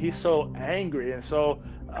so angry and so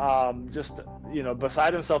just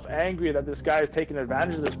beside himself, angry that this guy is taking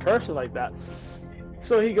advantage of this person like that.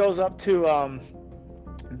 So he goes up to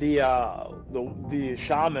the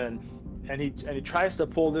shaman, and he tries to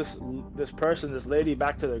pull this lady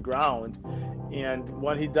back to the ground, And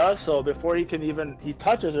when he does so, before he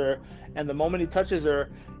touches her, and the moment he touches her,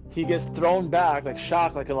 he gets thrown back, like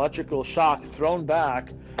shock, like electrical shock, thrown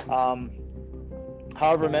back, um,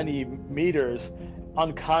 however many meters,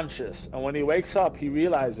 unconscious. And when he wakes up, he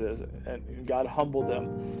realizes, and God humbled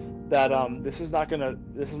him, that this is not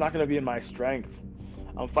gonna be in my strength.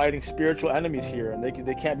 I'm fighting spiritual enemies here, and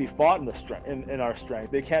they can't be fought in our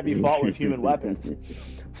strength. They can't be fought with human weapons.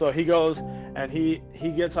 So he goes and he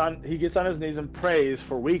gets on his knees and prays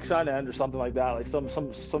for weeks on end or something like that, like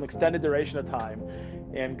some extended duration of time.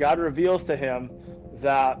 And God reveals to him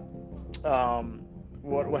that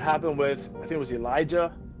what happened with, I think it was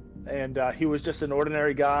Elijah, and he was just an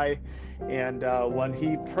ordinary guy. And when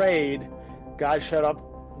he prayed, God shut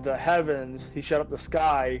up the heavens. He shut up the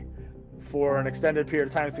sky for an extended period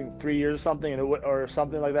of time, I think 3 years or something, or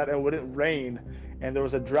something like that. And it wouldn't rain, and there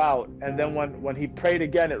was a drought. And then when he prayed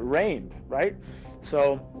again, it rained, right?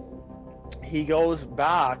 So he goes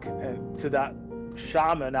back to that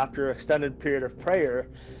shaman after an extended period of prayer,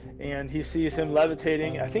 and he sees him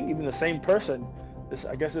levitating. I think even the same person.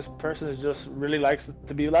 I guess this person is just really likes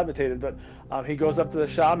to be levitated. But he goes up to the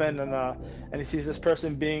shaman, and he sees this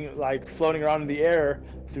person being like floating around in the air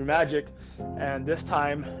through magic. And this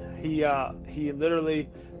time he literally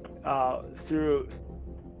through.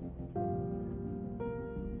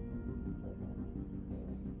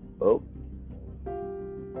 Oh,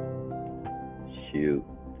 shoot.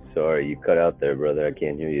 Sorry, you cut out there, brother. I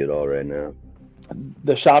can't hear you at all right now.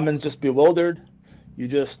 The shaman's just bewildered. You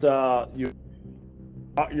just your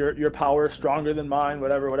power is stronger than mine,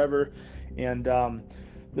 whatever. And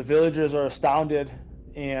the villagers are astounded,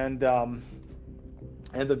 and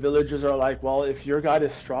the villagers are like, well, if your God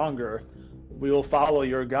is stronger, we will follow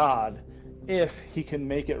your God if he can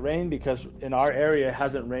make it rain, because in our area it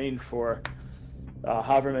hasn't rained for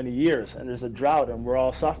however many years, and there's a drought, and we're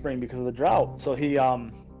all suffering because of the drought. So he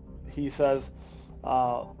says,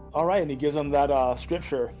 all right, and he gives them that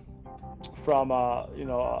scripture from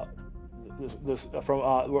from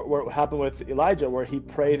where it happened with Elijah, where he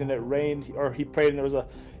prayed and it rained, or he prayed and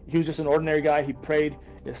he was just an ordinary guy. He prayed,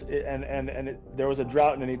 there was a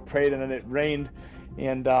drought, and then he prayed and then it rained,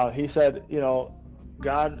 and he said,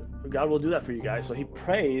 God will do that for you guys. So he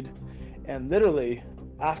prayed, and literally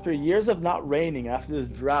after years of not raining, after this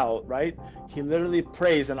drought, right? He literally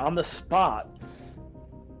prays, and on the spot,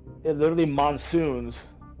 it literally monsoons,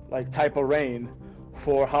 like type of rain,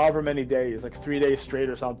 for however many days, like 3 days straight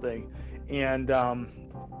or something, and the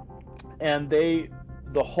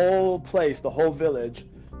whole place, the whole village,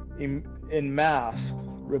 in mass,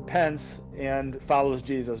 repents and follows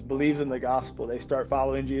Jesus, believes in the gospel. They start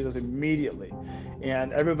following Jesus immediately,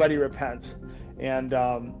 and everybody repents, and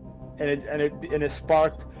it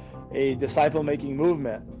sparked a disciple-making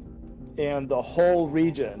movement, and the whole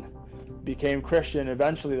region became Christian.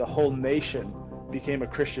 Eventually, the whole nation became a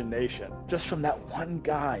Christian nation just from that one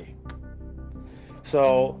guy.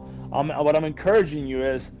 So, what I'm encouraging you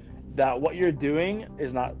is that what you're doing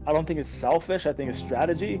is not, I don't think it's selfish. I think it's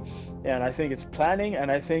strategy, and I think it's planning. And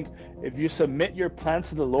I think if you submit your plans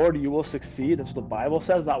to the Lord, you will succeed. That's what the Bible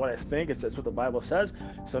says, not what I think. It's what the Bible says.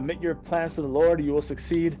 Submit your plans to the Lord, you will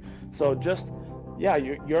succeed. So just, yeah,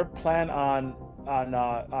 your plan on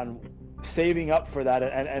saving up for that,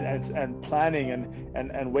 and planning,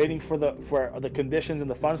 and waiting for the conditions and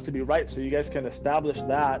the funds to be right, so you guys can establish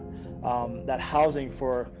that housing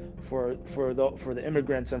for the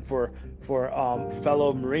immigrants, and for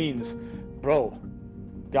fellow Marines, bro.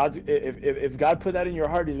 If God put that in your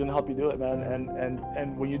heart, he's gonna help you do it, man.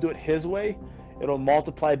 And when you do it his way, it'll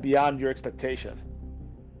multiply beyond your expectation.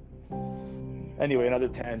 Anyway, another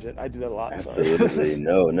tangent. I do that a lot. Absolutely. Sorry.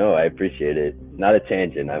 No, I appreciate it. Not a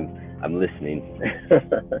tangent. I'm listening. I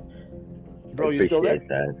Bro, you still there? appreciate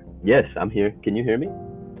that. Yes, I'm here. Can you hear me?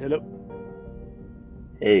 Hello.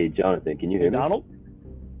 Hey, Jonathan, can you Hey, hear me? Donald.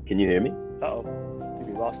 Can you hear me? Uh-oh, I think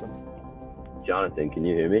we lost him. Jonathan, can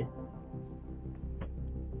you hear me?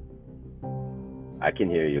 I can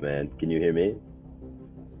hear you, man. Can you hear me?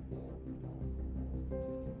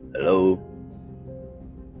 Hello?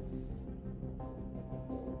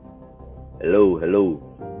 Hello?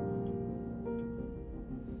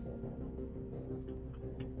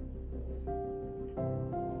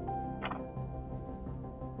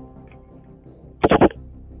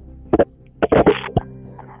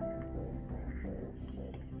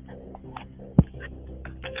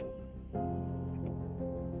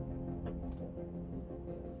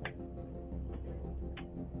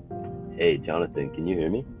 Hey, Jonathan, can you hear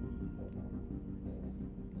me?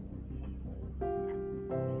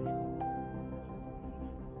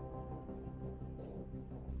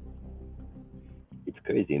 It's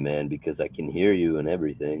crazy, man, because I can hear you and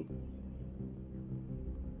everything.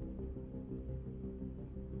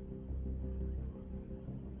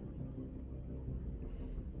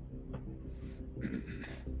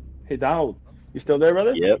 Hey, Donald, you still there,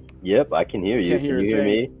 brother? Yep, I can hear I you. can't Can hear a you hear thing.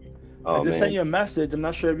 me? I Oh just sent man. you a message. I'm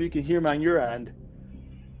not sure if you can hear me on your end.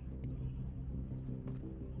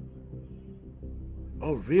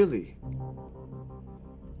 Oh, really?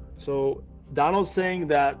 So Donald's saying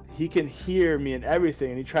that he can hear me and everything,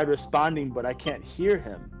 and he tried responding, but I can't hear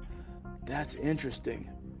him. That's interesting.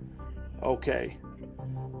 Okay.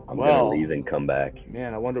 I'm gonna Well, leave and come back.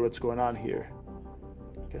 man, I wonder what's going on here.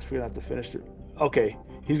 Guess we're gonna have to finish it. Okay,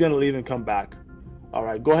 he's gonna leave and come back. All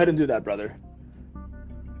right, go ahead and do that, brother.